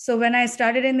 So when I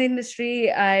started in the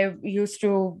industry, I used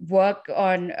to work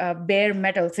on bare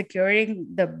metal, securing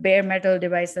the bare metal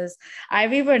devices.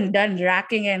 I've even done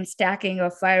racking and stacking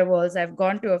of firewalls. I've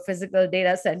gone to a physical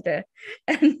data center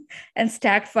and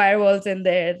stacked firewalls in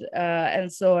there,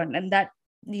 and so on. And that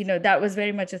was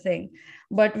very much a thing.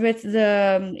 But with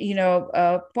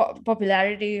the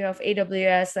popularity of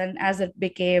AWS, and as it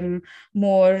became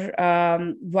more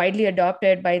widely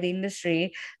adopted by the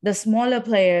industry, the smaller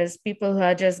players, people who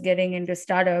are just getting into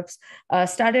startups,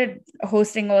 started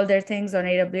hosting all their things on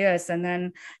AWS. And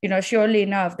then surely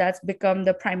enough, that's become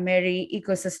the primary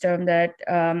ecosystem that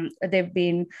they've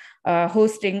been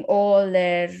hosting all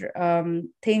their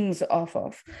things off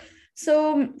of.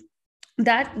 So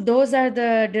those are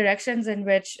the directions in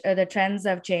which the trends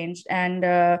have changed. And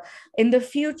in the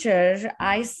future,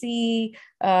 I see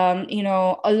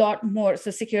a lot more.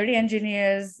 So security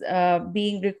engineers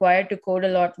being required to code a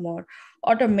lot more.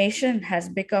 Automation has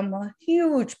become a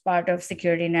huge part of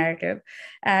security narrative.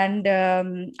 And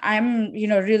I'm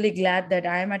really glad that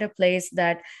I'm at a place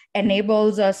that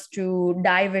enables us to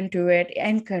dive into it,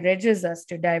 encourages us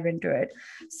to dive into it.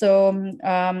 So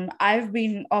I've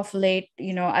been of late,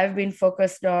 I've been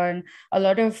focused on a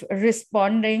lot of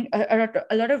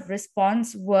a lot of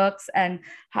response works, and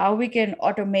how we can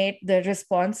automate the response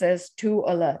responses to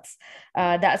alerts.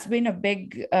 That's been a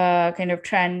big kind of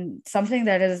trend, something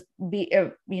that has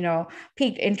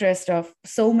piqued interest of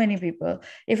so many people.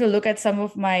 If you look at some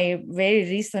of my very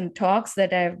recent talks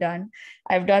that I've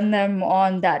done them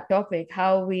on that topic,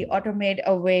 how we automate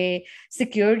away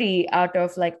security out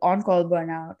of like on-call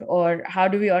burnout, or how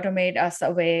do we automate us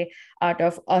away out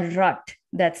of a rut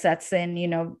that sets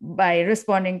in, by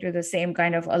responding to the same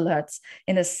kind of alerts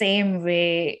in the same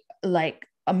way, like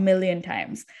a million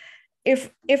times.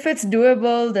 If it's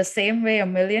doable the same way a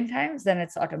million times, then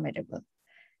it's automatable.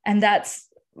 And that's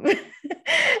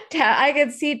I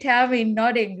can see Tammy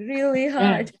nodding really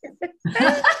hard.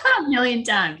 A million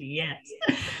times, yes.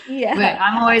 Yeah. But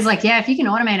I'm always like, yeah, if you can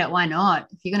automate it, why not?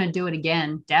 If you're going to do it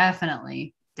again,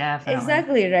 definitely.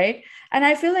 Exactly, right. And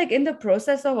I feel like in the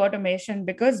process of automation,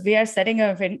 because we are setting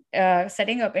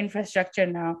up infrastructure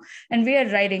now, and we are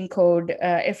writing code,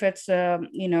 if it's a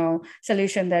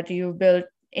solution that you built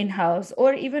in-house,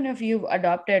 or even if you've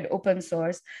adopted open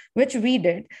source, which we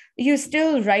did, you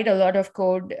still write a lot of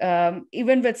code,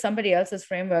 even with somebody else's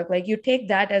framework. Like you take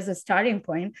that as a starting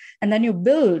point and then you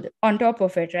build on top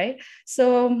of it, right?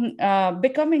 So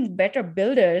becoming better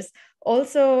builders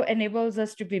also enables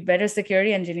us to be better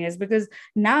security engineers, because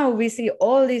now we see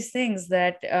all these things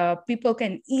that people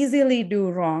can easily do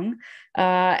wrong,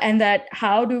 and that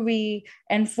how do we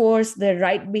enforce the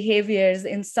right behaviors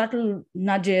in subtle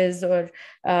nudges, or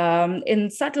in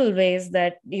subtle ways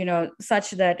that, such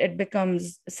that it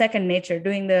becomes second nature.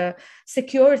 Doing the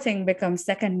secure thing becomes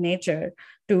second nature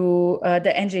to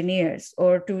the engineers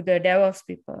or to the DevOps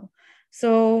people.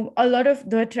 So a lot of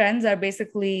the trends are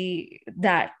basically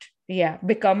that. Yeah,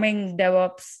 becoming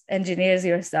DevOps engineers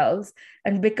yourselves,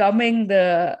 and becoming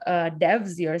the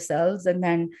devs yourselves, and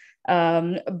then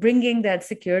bringing that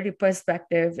security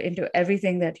perspective into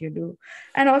everything that you do.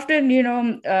 And often,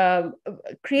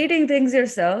 creating things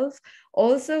yourself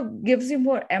also gives you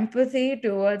more empathy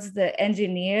towards the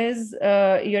engineers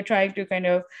you're trying to kind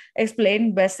of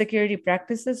explain best security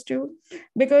practices to.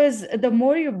 Because the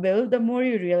more you build, the more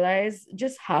you realize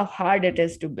just how hard it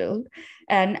is to build,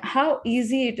 and how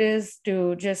easy it is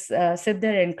to just sit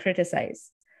there and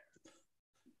criticize.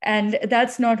 And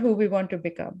that's not who we want to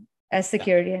become as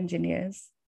security engineers.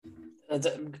 That's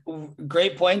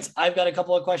great points. I've got a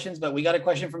couple of questions, but we got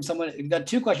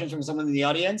two questions from someone in the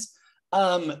audience.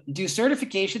 Do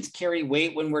certifications carry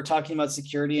weight when we're talking about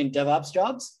security and DevOps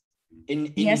jobs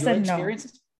in yes your and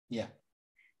experiences? No. Yeah.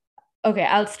 Okay,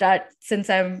 I'll start since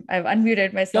I've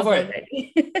unmuted myself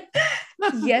already.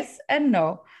 Yes and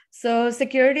no. So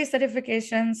security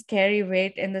certifications carry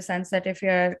weight in the sense that if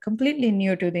you're completely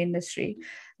new to the industry,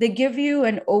 they give you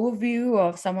an overview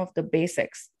of some of the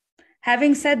basics.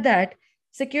 Having said that,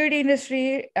 security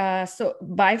industry so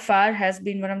by far has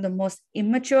been one of the most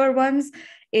immature ones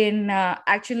in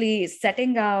actually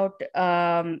setting out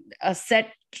a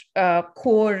set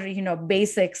core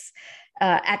basics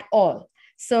at all.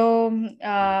 So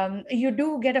you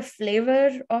do get a flavor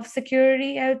of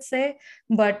security, I would say,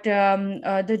 but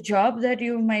the job that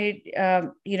you might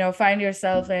find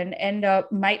yourself in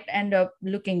might end up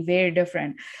looking very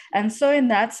different. And so in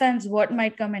that sense, what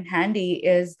might come in handy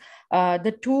is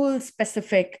the tool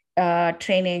specific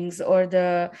trainings or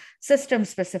the system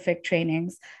specific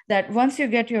trainings that once you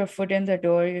get your foot in the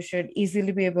door, you should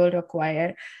easily be able to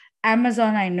acquire.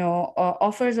 Amazon, I know,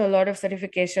 offers a lot of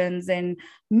certifications in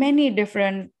many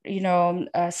different,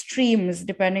 streams,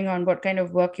 depending on what kind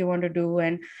of work you want to do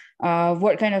and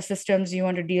what kind of systems you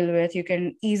want to deal with. You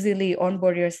can easily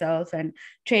onboard yourself and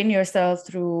train yourself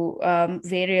through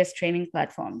various training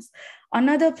platforms.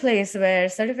 Another place where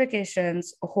certifications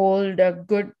hold a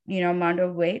good, amount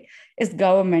of weight is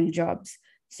government jobs.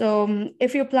 So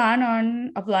if you plan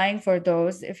on applying for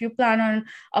those, if you plan on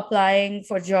applying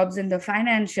for jobs in the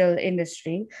financial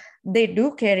industry, they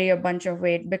do carry a bunch of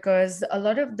weight, because a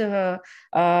lot of the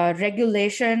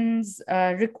regulations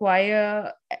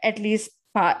require at least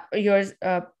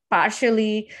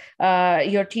partially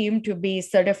your team to be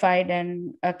certified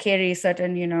and carry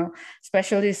certain,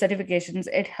 specialty certifications.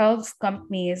 It helps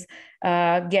companies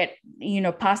get,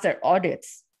 pass their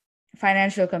audits,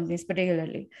 financial companies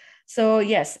particularly. So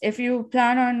yes, if you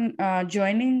plan on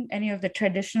joining any of the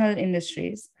traditional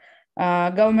industries,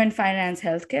 government, finance,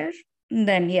 healthcare,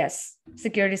 then yes,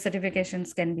 security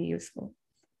certifications can be useful.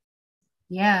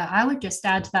 Yeah, I would just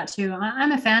add to that too.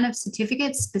 I'm a fan of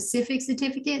certificates, specific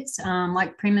certificates,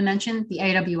 like Prima mentioned, the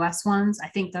AWS ones. I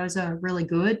think those are really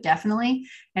good, definitely.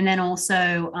 And then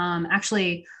also,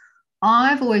 actually,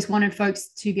 I've always wanted folks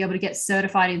to be able to get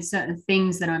certified in certain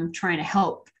things that I'm trying to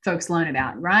help folks learn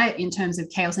about, right? In terms of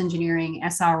chaos engineering,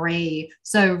 SRE.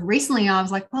 So recently I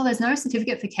was like, well, there's no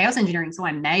certificate for chaos engineering. So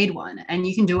I made one, and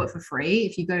you can do it for free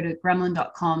if you go to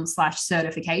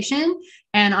gremlin.com/certification.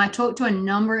 And I talked to a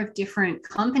number of different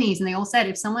companies, and they all said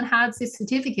if someone had this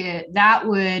certificate, that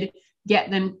would get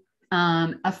them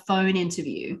a phone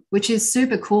interview, which is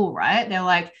super cool, right? They're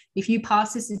like, if you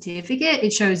pass this certificate,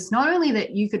 it shows not only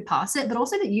that you could pass it, but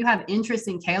also that you have interest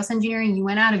in chaos engineering. You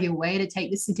went out of your way to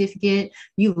take this certificate.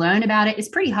 You learn about it. It's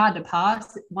pretty hard to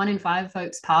pass. 1 in 5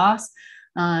 folks pass.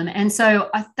 And so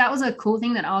that was a cool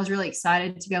thing that I was really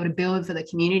excited to be able to build for the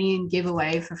community and give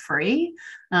away for free.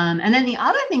 And then the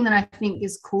other thing that I think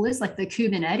is cool is like the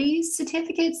Kubernetes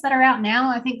certificates that are out now.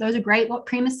 I think those are great. What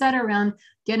Prima said around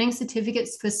getting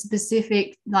certificates for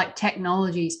specific like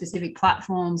technology, specific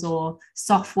platforms or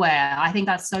software. I think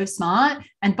that's so smart.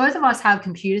 And both of us have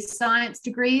computer science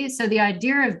degrees. So the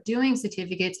idea of doing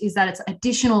certificates is that it's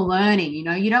additional learning. You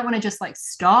know, you don't want to just like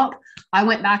stop. I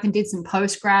went back and did some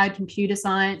post-grad computer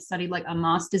science, studied like a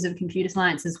master's of computer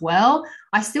science as well.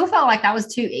 I still felt like that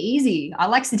was too easy. I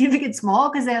like certificates more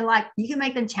because they're like, you can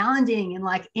make them challenging and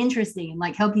like interesting and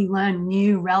like help you learn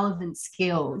new relevant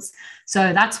skills.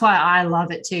 So that's why I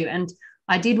love it too. And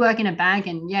I did work in a bank,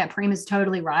 and yeah, Prima's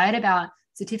totally right about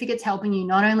certificates helping you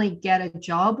not only get a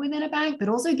job within a bank, but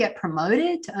also get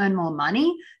promoted to earn more money.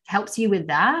 It helps you with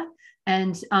that.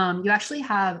 And you actually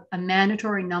have a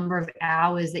mandatory number of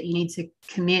hours that you need to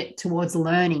commit towards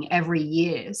learning every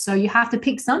year. So you have to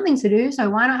pick something to do. So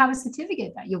why not have a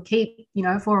certificate that you'll keep, you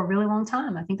know, for a really long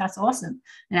time? I think that's awesome.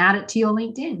 And add it to your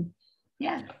LinkedIn.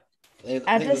 Yeah.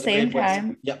 At the same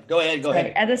time, go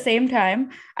ahead. At the same time,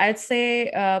 I'd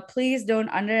say please don't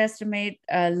underestimate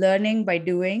learning by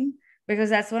doing,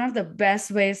 because that's one of the best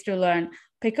ways to learn.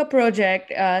 Pick a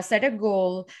project, set a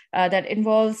goal that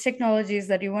involves technologies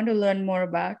that you want to learn more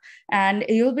about, and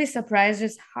you'll be surprised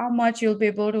just how much you'll be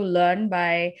able to learn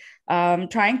by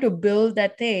trying to build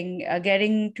that thing,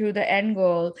 getting to the end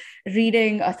goal,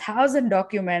 reading 1,000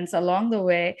 documents along the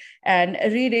way, and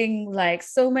reading like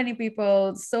so many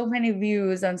people, so many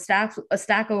views on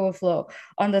Stack Overflow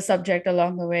on the subject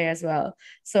along the way as well.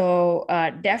 So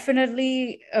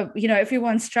definitely, if you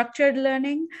want structured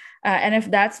learning, and if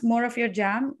that's more of your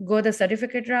jam, go the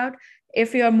certificate route.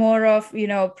 If you're more of,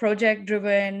 project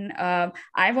driven,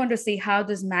 I want to see how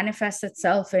this manifests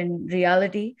itself in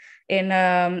reality in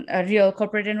a real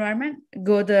corporate environment,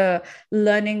 go the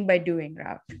learning by doing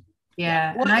route.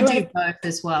 Yeah, and I do both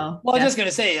as well. Well, I was just going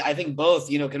to say, I think both,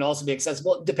 can also be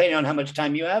accessible depending on how much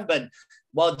time you have, but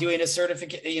while doing a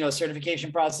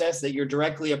certification process, that you're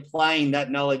directly applying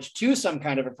that knowledge to some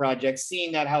kind of a project,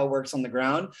 seeing that how it works on the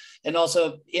ground, and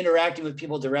also interacting with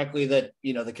people directly that,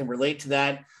 that can relate to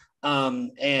that,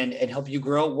 and help you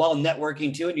grow while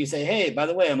networking too. And you say, hey, by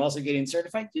the way, I'm also getting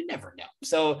certified. You never know.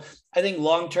 So I think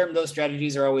long-term, those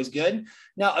strategies are always good.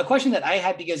 Now, a question that I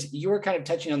had, because you were kind of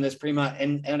touching on this, Prima,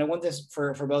 and I want this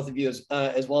for both of you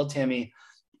as well, Tammy,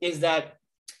 is that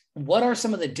what are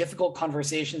some of the difficult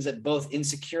conversations that both in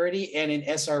security and in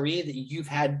SRE that you've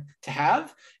had to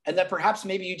have, and that perhaps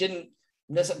maybe you didn't,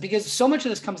 because so much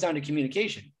of this comes down to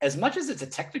communication. As much as it's a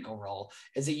technical role,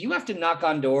 is that you have to knock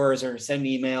on doors or send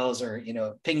emails or,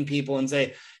 ping people and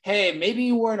say, hey, maybe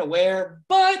you weren't aware,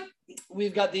 but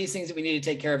we've got these things that we need to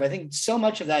take care of. I think so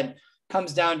much of that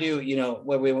comes down to,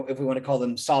 if we want to call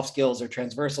them soft skills or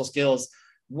transversal skills.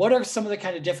 What are some of the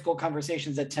kind of difficult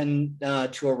conversations that tend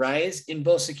to arise in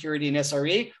both security and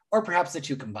SRE, or perhaps the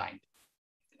two combined?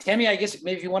 Tammy, I guess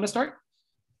maybe if you want to start.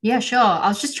 Yeah, sure. I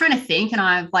was just trying to think, and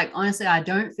honestly, I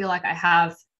don't feel like I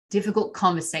have difficult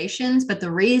conversations, but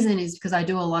the reason is because I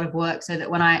do a lot of work so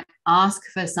that when I ask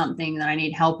for something that I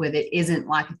need help with, it isn't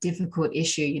like a difficult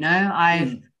issue.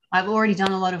 I've already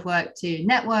done a lot of work to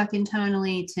network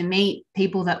internally, to meet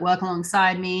people that work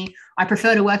alongside me. I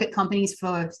prefer to work at companies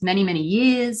for many, many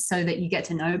years so that you get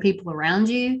to know people around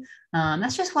you.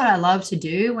 That's just what I love to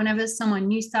do. Whenever someone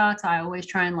new starts, I always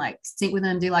try and sync with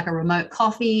them, do a remote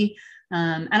coffee.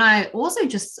 And I also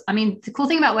the cool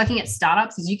thing about working at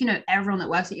startups is you can know everyone that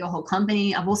works at your whole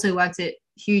company. I've also worked at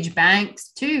huge banks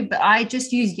too, but I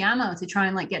just use Yammer to try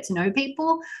and get to know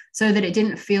people so that it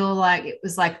didn't feel like it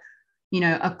was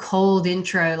a cold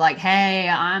intro, hey,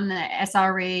 I'm the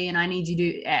SRE and I need you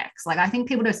to do X. I think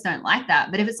people just don't like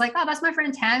that. But if it's oh, that's my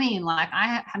friend Tammy, and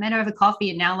I met her over coffee,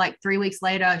 and now 3 weeks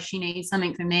later, she needs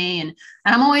something from me. And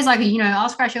I'm always I'll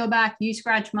scratch your back, you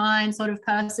scratch mine sort of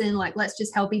person. Let's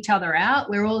just help each other out.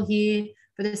 We're all here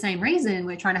for the same reason.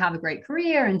 We're trying to have a great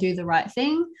career and do the right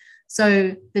thing.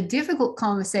 So the difficult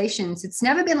conversations, it's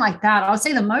never been like that. I would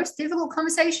say the most difficult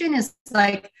conversation is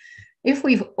if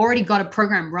we've already got a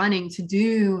program running to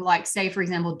do, like, say, for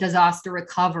example, disaster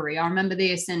recovery, I remember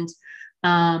this, and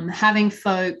having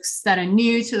folks that are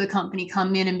new to the company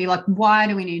come in and be like, why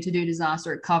do we need to do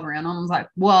disaster recovery? And I was like,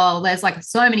 well, there's like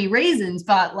so many reasons,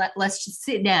 but let's just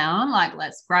sit down, like,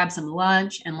 let's grab some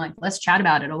lunch and like, let's chat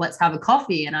about it, or let's have a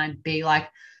coffee. And I'd be like,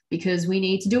 because we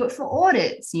need to do it for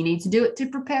audits. You need to do it to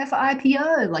prepare for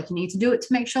IPO. Like, you need to do it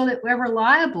to make sure that we're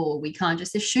reliable. We can't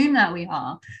just assume that we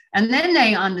are. And then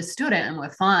they understood it and we're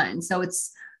fine. So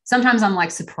it's, sometimes I'm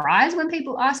like surprised when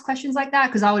people ask questions like that,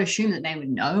 because I would assume that they would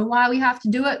know why we have to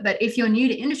do it. But if you're new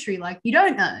to industry, like, you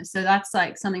don't know. So that's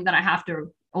like something that I have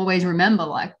to always remember,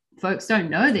 like, folks don't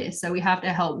know this. So we have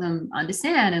to help them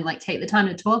understand and like take the time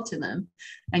to talk to them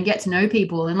and get to know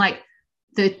people. And like,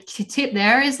 the tip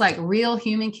there is like real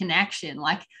human connection.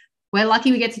 Like, we're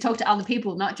lucky we get to talk to other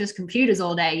people, not just computers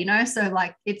all day, you know? So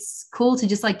like, it's cool to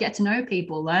just like get to know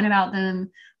people, learn about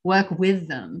them, work with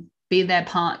them, be their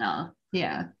partner.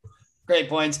 Yeah. Great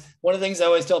points. One of the things I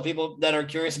always tell people that are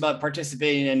curious about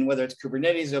participating in whether it's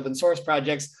Kubernetes, open source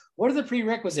projects, what are the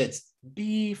prerequisites?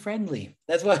 Be friendly.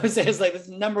 That's what I would say is like, this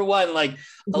is number one, like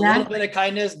a little bit of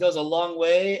kindness goes a long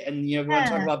way. And, you know, we want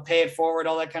to talk about pay it forward,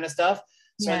 all that kind of stuff.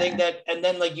 So I think that, and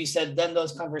then like you said, then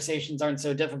those conversations aren't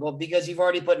so difficult because you've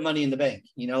already put money in the bank,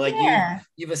 you know, like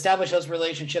you've established those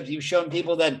relationships. You've shown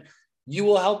people that you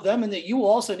will help them and that you will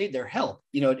also need their help,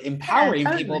 you know, empowering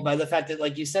people by the fact that,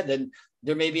 like you said, that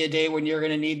there may be a day when you're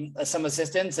going to need some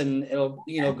assistance and it'll,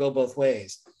 you know, go both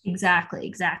ways.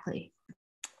 Exactly.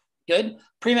 Good.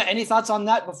 Prima, any thoughts on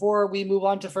that before we move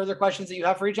on to further questions that you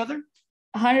have for each other?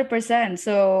 100%.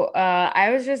 So I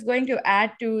was just going to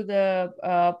add to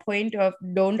the point of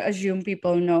don't assume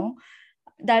people know.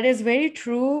 That is very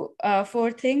true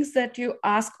for things that you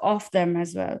ask of them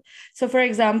as well. So for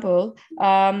example,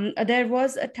 there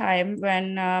was a time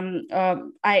when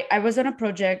I was on a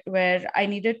project where I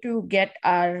needed to get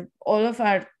all of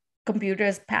our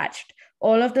computers patched,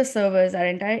 all of the servers, our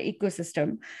entire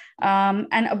ecosystem.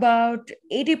 And about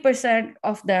 80%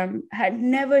 of them had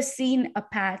never seen a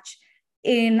patch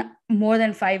in more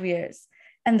than 5 years.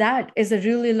 And that is a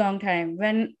really long time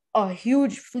when a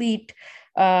huge fleet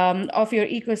of your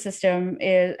ecosystem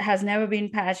has never been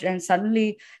patched, and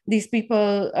suddenly these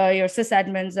people, your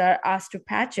sysadmins, are asked to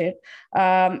patch it.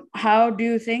 How do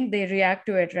you think they react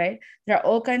to it, right? There are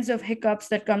all kinds of hiccups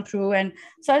that come through, and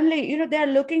suddenly, you know, they're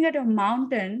looking at a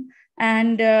mountain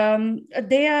and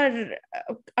they are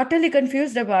utterly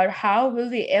confused about how will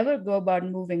we ever go about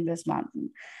moving this mountain.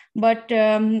 But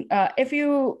if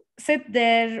you sit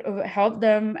there, help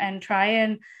them and try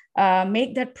and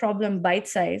make that problem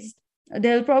bite-sized,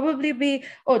 they'll probably be,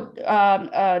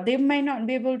 they might not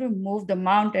be able to move the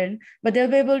mountain, but they'll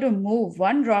be able to move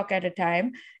one rock at a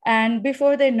time. And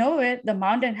before they know it, the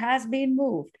mountain has been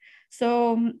moved.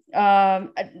 So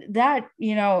that,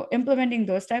 you know, implementing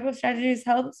those type of strategies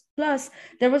helps. Plus,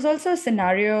 there was also a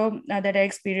scenario that I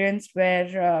experienced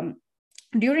where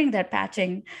during that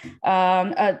patching,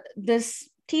 this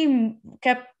team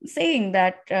kept saying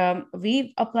that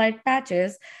we've applied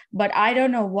patches, but I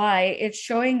don't know why it's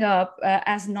showing up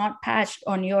as not patched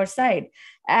on your side.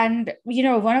 And, you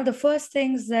know, one of the first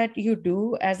things that you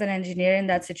do as an engineer in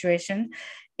that situation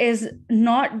is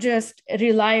not just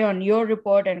rely on your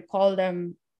report and call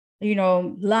them, you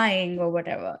know, lying or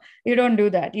whatever. You don't do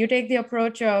that. You take the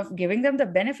approach of giving them the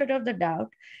benefit of the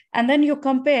doubt, and then you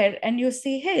compare and you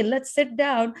see, hey, let's sit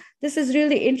down. This is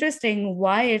really interesting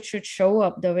why it should show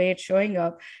up the way it's showing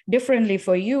up differently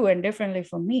for you and differently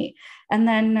for me. And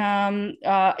then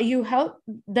you help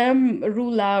them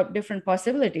rule out different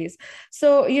possibilities.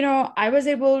 So, you know, I was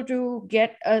able to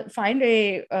find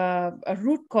a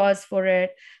root cause for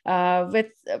it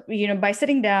by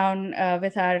sitting down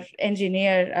with our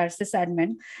engineer, our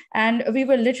sysadmin, and we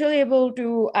were literally able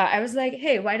to, I was like,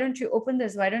 hey, why don't you open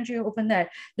this? Why don't you open that?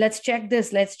 Let's check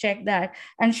this, let's check that.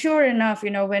 And sure enough,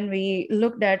 you know, when we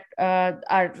looked at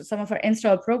some of our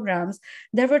install programs,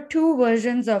 there were 2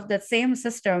 versions of the same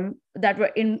system that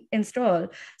were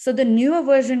installed. So the newer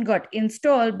version got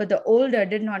installed, but the older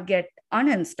did not get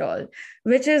uninstalled,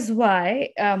 which is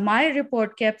why my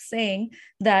report kept saying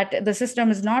that the system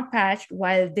is not patched,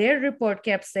 while their report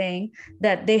kept saying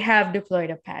that they have deployed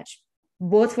a patch.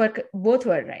 Both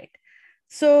were right.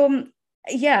 So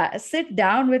yeah, sit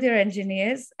down with your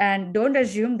engineers and don't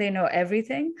assume they know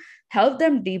everything. Help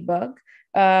them debug.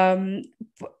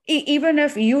 Even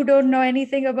if you don't know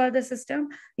anything about the system,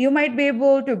 you might be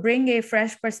able to bring a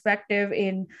fresh perspective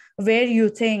in where you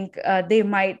think they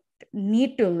might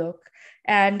need to look,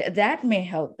 and that may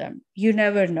help them. You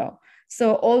never know.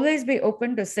 So always be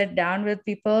open to sit down with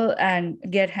people and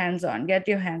get hands-on, get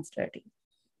your hands dirty.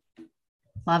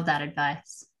 Love that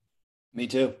advice. Me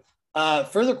too.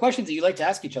 Further questions that you'd like to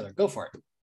ask each other? Go for it.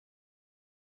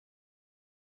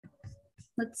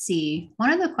 Let's see. One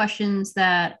of the questions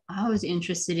that I was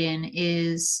interested in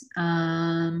is,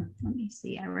 let me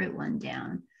see, I wrote one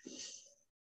down.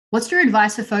 What's your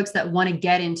advice for folks that want to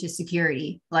get into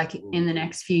security, like in the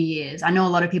next few years? I know a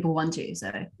lot of people want to,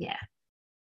 so yeah.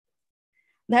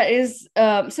 That is,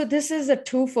 so this is a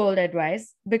twofold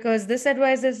advice, because this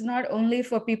advice is not only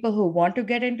for people who want to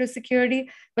get into security,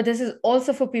 but this is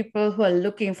also for people who are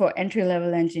looking for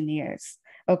entry-level engineers.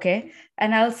 Okay.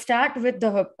 And I'll start with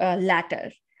the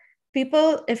latter.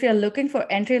 People, if you're looking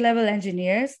for entry-level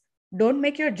engineers, don't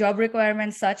make your job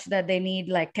requirements such that they need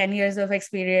like 10 years of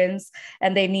experience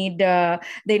and they need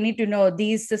to know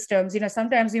these systems.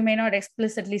 Sometimes you may not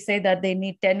explicitly say that they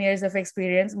need 10 years of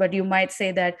experience, but you might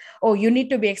say that, oh, you need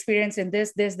to be experienced in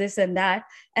this, and that.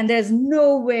 And there's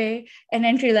no way an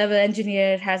entry-level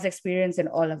engineer has experience in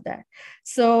all of that.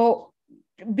 So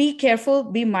be careful,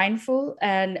 be mindful,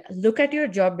 and look at your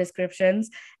job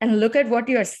descriptions and look at what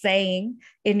you're saying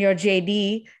in your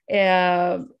JD,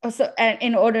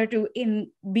 in order to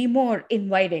be more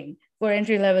inviting for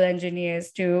entry-level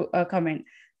engineers to come in.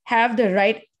 Have the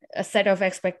right set of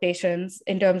expectations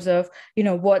in terms of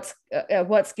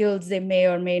what skills they may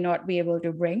or may not be able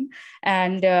to bring,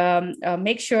 and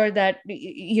make sure that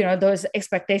those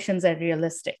expectations are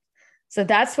realistic. So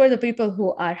that's for the people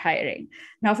who are hiring.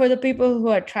 Now, for the people who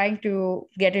are trying to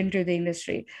get into the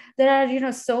industry, there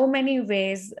are so many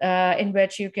ways in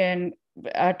which you can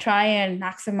try and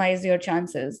maximize your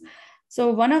chances. So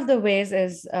one of the ways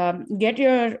is get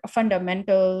your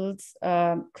fundamentals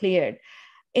cleared.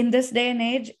 In this day and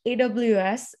age,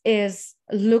 AWS is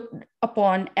looked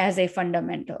upon as a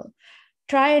fundamental.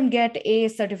 Try and get a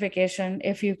certification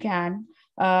if you can.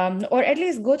 Or at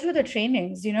least go through the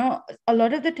trainings. A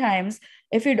lot of the times,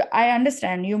 I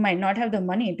understand you might not have the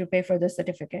money to pay for the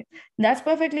certificate. That's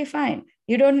perfectly fine.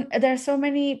 There are so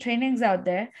many trainings out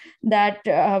there that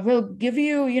will give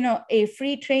you, a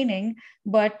free training,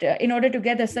 but in order to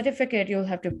get the certificate, you'll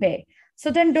have to pay. So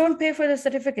then don't pay for the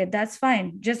certificate. That's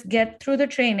fine. Just get through the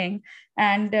training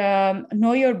and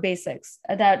know your basics.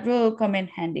 That will come in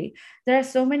handy. There are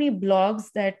so many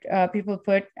blogs that people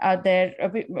put out there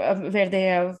where they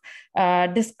have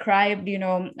described,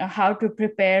 how to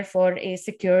prepare for a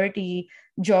security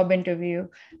job interview.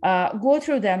 Go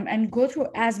through them and go through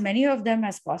as many of them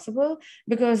as possible,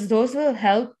 because those will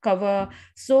help cover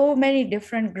so many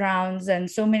different grounds and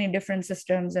so many different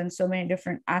systems and so many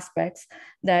different aspects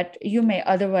that you may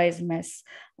otherwise miss.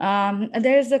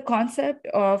 There's the concept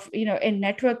of, in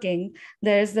networking,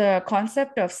 there's the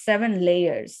concept of 7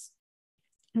 layers.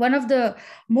 One of the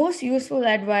most useful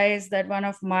advice that one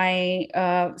of my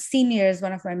seniors,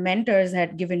 one of my mentors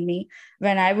had given me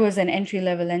when I was an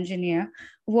entry-level engineer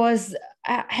was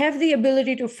have the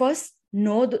ability to first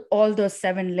know all those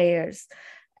 7 layers.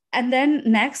 And then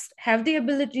next, have the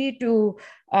ability to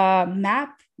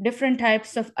map different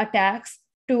types of attacks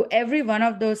to every one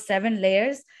of those 7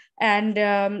 layers, and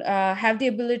have the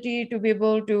ability to be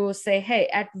able to say, hey,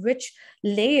 at which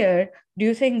layer do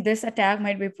you think this attack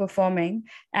might be performing?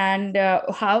 And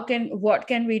what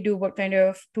can we do? What kind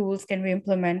of tools can we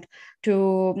implement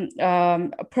to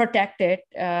protect it,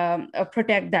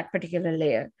 protect that particular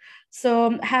layer?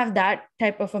 So have that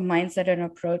type of a mindset and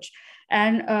approach.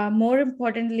 And more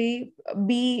importantly,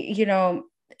 be,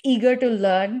 eager to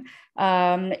learn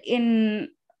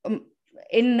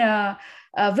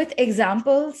with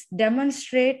examples.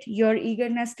 Demonstrate your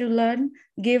eagerness to learn.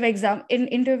 In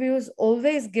interviews,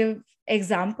 always give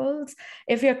examples.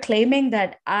 If you're claiming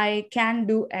that I can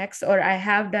do X or I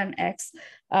have done X,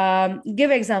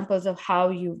 give examples of how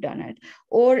you've done it.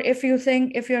 Or if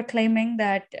you're claiming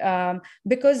that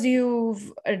because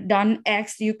you've done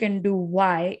X, you can do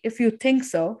Y, if you think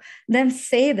so, then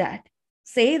say that.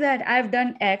 Say that I've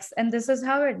done X and this is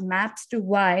how it maps to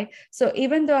Y. So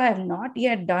even though I have not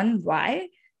yet done Y,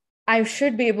 I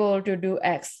should be able to do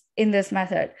X in this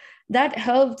method. That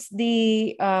helps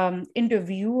the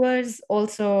interviewers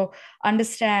also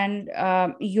understand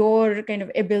your kind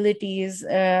of abilities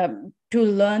to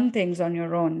learn things on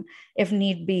your own if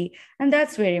need be. And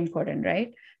that's very important,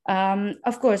 right?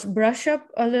 Of course, brush up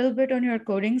a little bit on your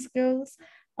coding skills.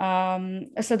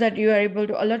 So that you are able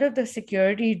to, a lot of the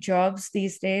security jobs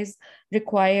these days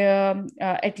require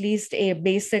at least a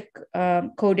basic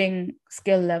coding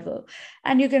skill level.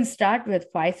 And you can start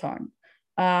with Python.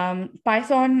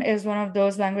 Python is one of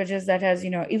those languages that has,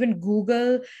 even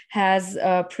Google has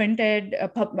published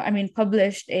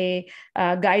a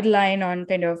guideline on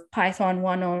kind of Python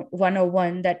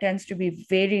 101 that tends to be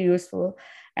very useful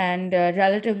and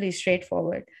relatively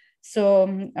straightforward.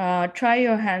 So try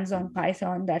your hands on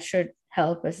Python. That should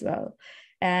help as well.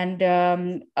 And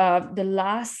the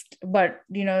last, but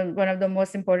one of the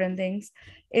most important things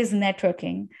is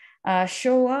networking.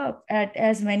 Show up at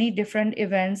as many different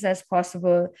events as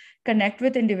possible, connect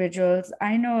with individuals.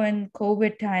 I know in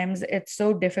COVID times, it's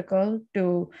so difficult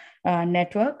to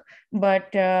network,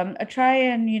 but try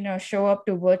and, show up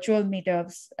to virtual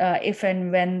meetups if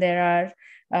and when there are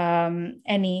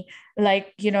any,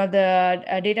 like,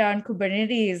 the data on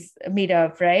Kubernetes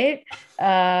meetup, right?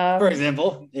 For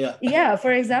example, yeah. Yeah,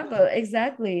 for example,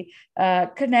 exactly.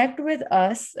 Connect with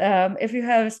us. If you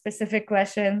have specific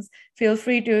questions, feel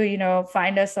free to,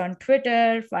 find us on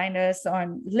Twitter, find us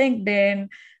on LinkedIn.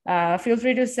 Feel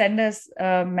free to send us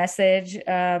a message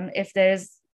if there's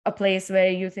a place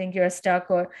where you think you're stuck,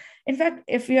 or in fact,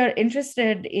 if you're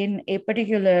interested in a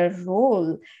particular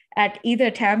role at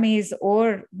either Tammy's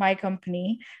or my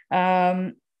company,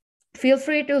 feel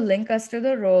free to link us to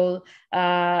the role,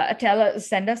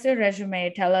 send us your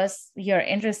resume, tell us you're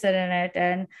interested in it,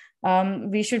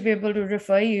 and we should be able to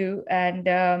refer you, and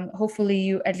hopefully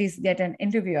you at least get an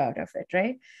interview out of it,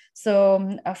 right?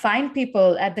 So find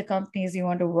people at the companies you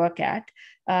want to work at,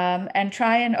 and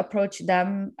try and approach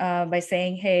them by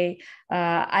saying, hey,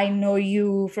 I know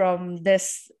you from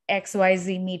this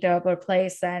XYZ meetup or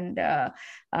place, and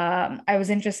I was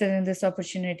interested in this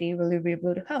opportunity. Will you be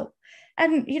able to help?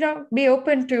 And be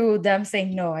open to them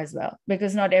saying no as well,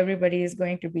 because not everybody is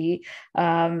going to be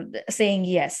saying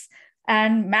yes.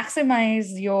 And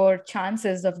maximize your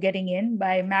chances of getting in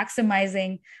by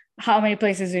maximizing how many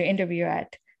places you interview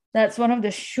at. That's one of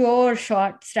the sure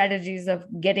shot strategies of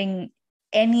getting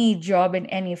any job in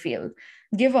any field.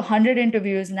 Give 100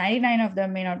 interviews, 99 of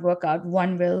them may not work out,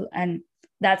 one will, and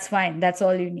that's fine. That's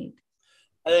all you need.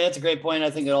 I think that's a great point. I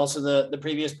think that also the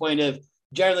previous point of,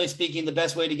 generally speaking, the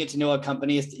best way to get to know a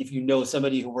company is if you know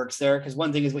somebody who works there, because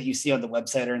one thing is what you see on the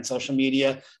website or in social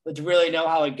media, but to really know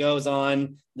how it goes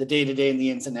on the day-to-day and the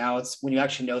ins and outs, when you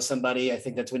actually know somebody, I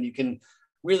think that's when you can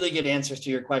really get answers to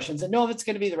your questions and know if it's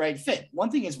going to be the right fit. One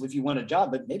thing is if you want a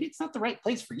job, but maybe it's not the right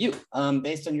place for you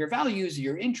based on your values,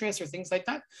 your interests, or things like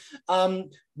that.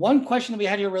 One question that we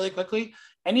had here really quickly,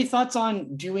 any thoughts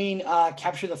on doing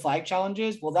capture the flag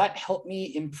challenges? Will that help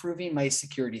me improving my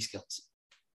security skills?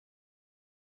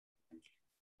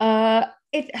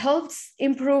 It helps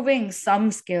improving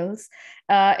some skills.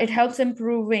 It helps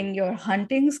improving your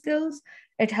hunting skills.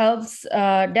 It helps,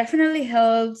 definitely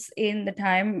helps in the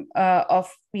time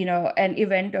of, an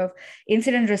event of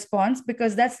incident response,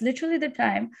 because that's literally the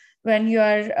time when you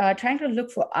are trying to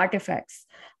look for artifacts,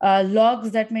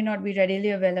 logs that may not be readily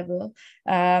available.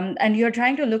 And you're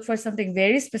trying to look for something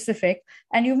very specific,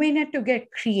 and you may need to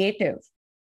get creative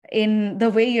in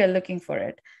the way you're looking for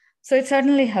it. So it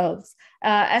certainly helps.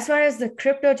 As far as the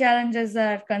crypto challenges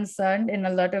are concerned, in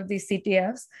a lot of these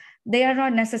CTFs, they are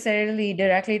not necessarily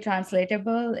directly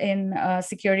translatable in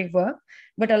security work,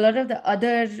 but a lot of the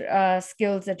other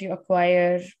skills that you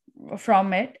acquire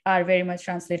from it are very much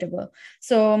translatable.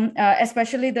 So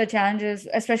especially the challenges,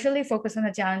 especially focus on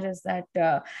the challenges that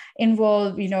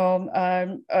involve,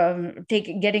 getting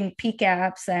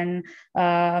PCAPs and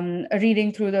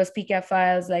reading through those PCAP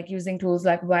files, like using tools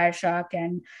like Wireshark,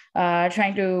 and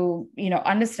trying to,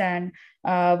 understand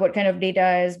what kind of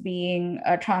data is being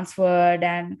transferred,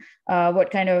 and what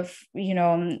kind of,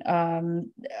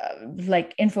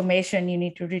 like information you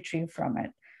need to retrieve from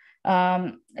it.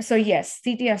 So yes,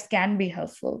 CTFs can be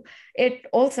helpful. It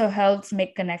also helps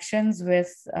make connections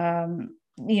with,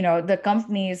 the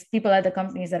companies, people at the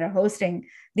companies that are hosting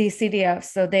these CTFs.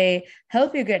 So they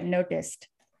help you get noticed.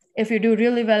 If you do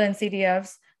really well in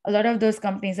CTFs, a lot of those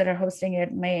companies that are hosting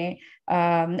it may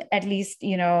at least,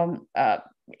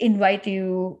 invite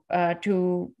you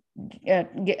to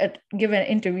give an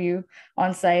interview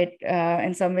on site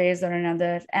in some ways or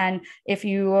another. And if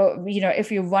you,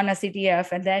 if you won a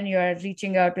CTF and then you're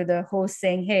reaching out to the host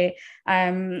saying, hey,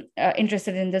 I'm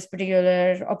interested in this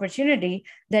particular opportunity,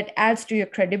 that adds to your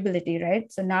credibility,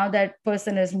 right? So now that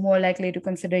person is more likely to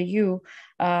consider you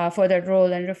for that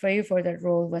role and refer you for that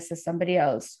role versus somebody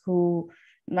else who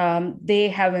they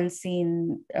haven't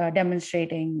seen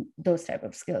demonstrating those type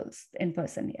of skills in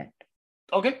person yet.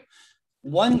 Okay.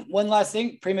 One last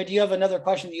thing, Prima, do you have another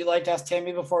question that you'd like to ask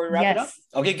Tammy before we wrap it up?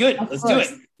 Okay, good. Let's do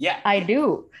it. Yeah, I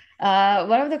do.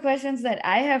 One of the questions that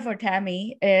I have for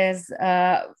Tammy is,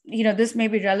 this may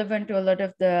be relevant to a lot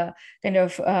of the kind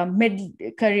of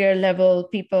mid-career level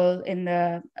people in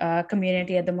the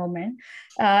community at the moment.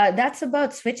 That's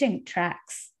about switching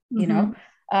tracks.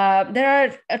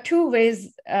 There are two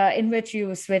ways in which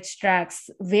you switch tracks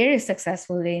very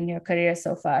successfully in your career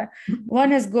so far.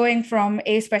 One is going from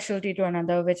a specialty to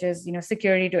another, which is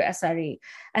security to SRE,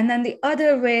 and then the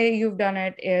other way you've done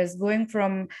it is going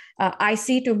from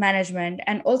IC to management,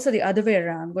 and also the other way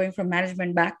around, going from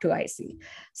management back to IC.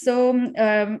 So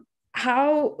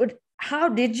how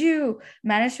did you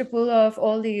manage to pull off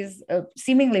all these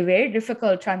seemingly very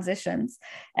difficult transitions?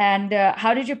 And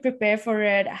how did you prepare for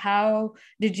it? How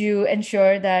did you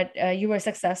ensure that you were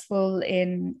successful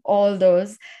in all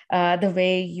those the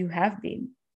way you have been?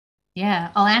 Yeah,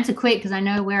 I'll answer quick because I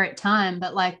know we're at time,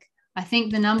 but like, I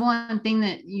think the number one thing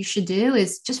that you should do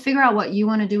is just figure out what you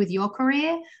want to do with your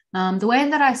career. The way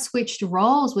that I switched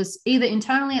roles was either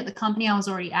internally at the company I was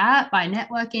already at by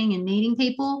networking and meeting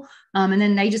people, and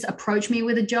then they just approached me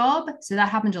with a job. So that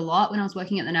happened a lot when I was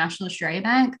working at the National Australia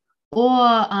Bank. Or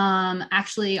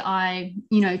actually I,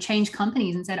 changed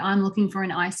companies and said, I'm looking for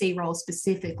an IC role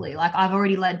specifically. Like, I've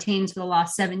already led teams for the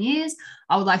last 7 years.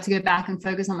 I would like to go back and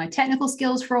focus on my technical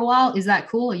skills for a while. Is that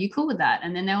cool? Are you cool with that?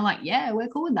 And then they were like, yeah, we're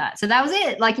cool with that. So that was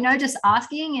it. Like, just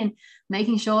asking and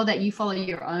making sure that you follow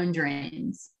your own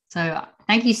dreams. So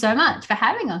thank you so much for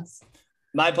having us.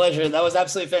 My pleasure. That was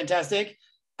absolutely fantastic.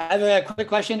 I have a quick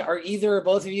question. Are either or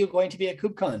both of you going to be at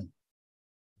KubeCon?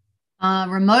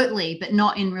 Remotely, but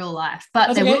not in real life.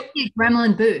 But there will be a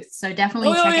Gremlin booth, so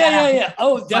definitely check it out. Yeah.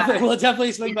 Oh, definitely. We'll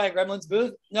definitely swing by Gremlin's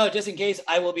booth. No, just in case,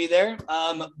 I will be there.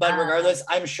 But regardless,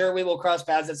 I'm sure we will cross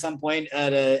paths at some point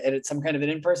at some kind of an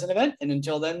in-person event. And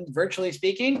until then, virtually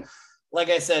speaking, like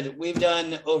I said, we've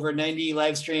done over 90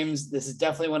 live streams. This is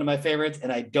definitely one of my favorites. And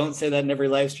I don't say that in every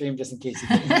live stream, just in case you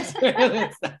think it's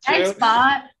not true. Thanks,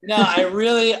 Bot. No, I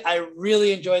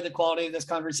really enjoyed the quality of this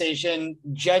conversation.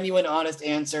 Genuine, honest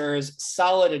answers,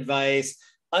 solid advice,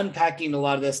 unpacking a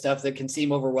lot of this stuff that can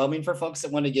seem overwhelming for folks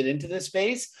that want to get into this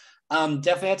space.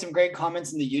 Definitely had some great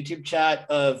comments in the YouTube chat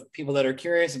of people that are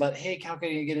curious about, hey, how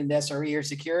can you get into SRE or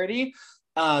security?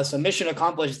 So mission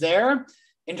accomplished there.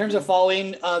 In terms of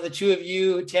following the two of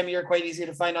you, Tammy, you're quite easy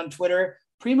to find on Twitter.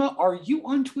 Prima, are you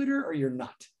on Twitter or you're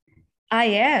not? I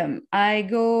am. I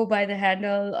go by the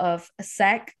handle of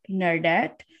Sec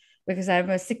Nerdette because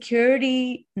I'm a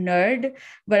security nerd,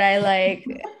 but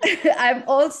I'm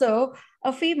also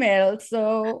a female.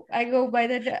 So I go by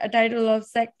the title of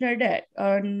Sec Nerdette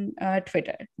on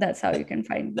Twitter. That's how you can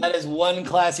find me. That is one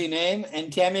classy name.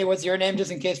 And Tammy, what's your name,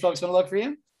 just in case folks want to look for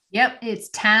you? Yep, it's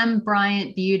Tam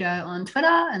Bryant Budo on Twitter.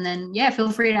 And then,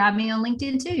 feel free to add me on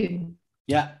LinkedIn too.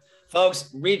 Yeah, folks,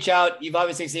 reach out. You've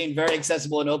obviously seen very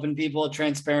accessible and open people,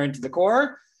 transparent to the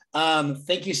core.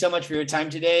 Thank you so much for your time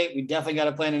today. We definitely got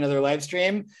to plan another live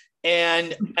stream.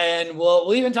 And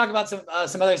we'll even talk about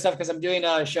some other stuff because I'm doing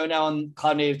a show now on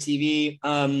Cloud Native TV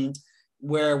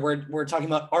where we're talking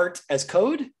about art as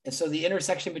code. And so the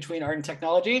intersection between art and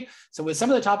technology. So with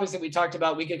some of the topics that we talked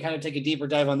about, we could kind of take a deeper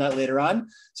dive on that later on.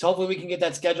 So hopefully we can get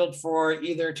that scheduled for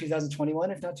either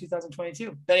 2021, if not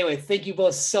 2022. But anyway, thank you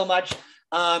both so much.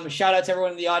 Shout out to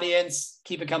everyone in the audience.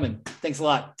 Keep it coming. Thanks a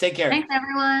lot. Take care. Thanks,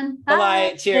 everyone.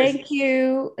 Bye-bye. Cheers. Thank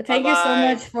you. Thank you so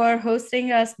much for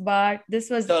hosting us, Bart.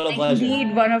 This was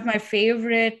indeed one of my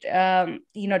favorite,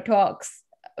 talks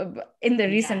in the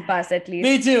recent past, at least.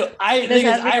 Me too.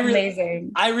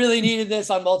 I really needed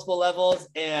this on multiple levels,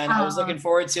 and I was looking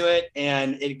forward to it,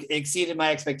 and it exceeded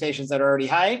my expectations that are already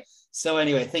high. So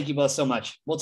anyway, thank you both so much. We'll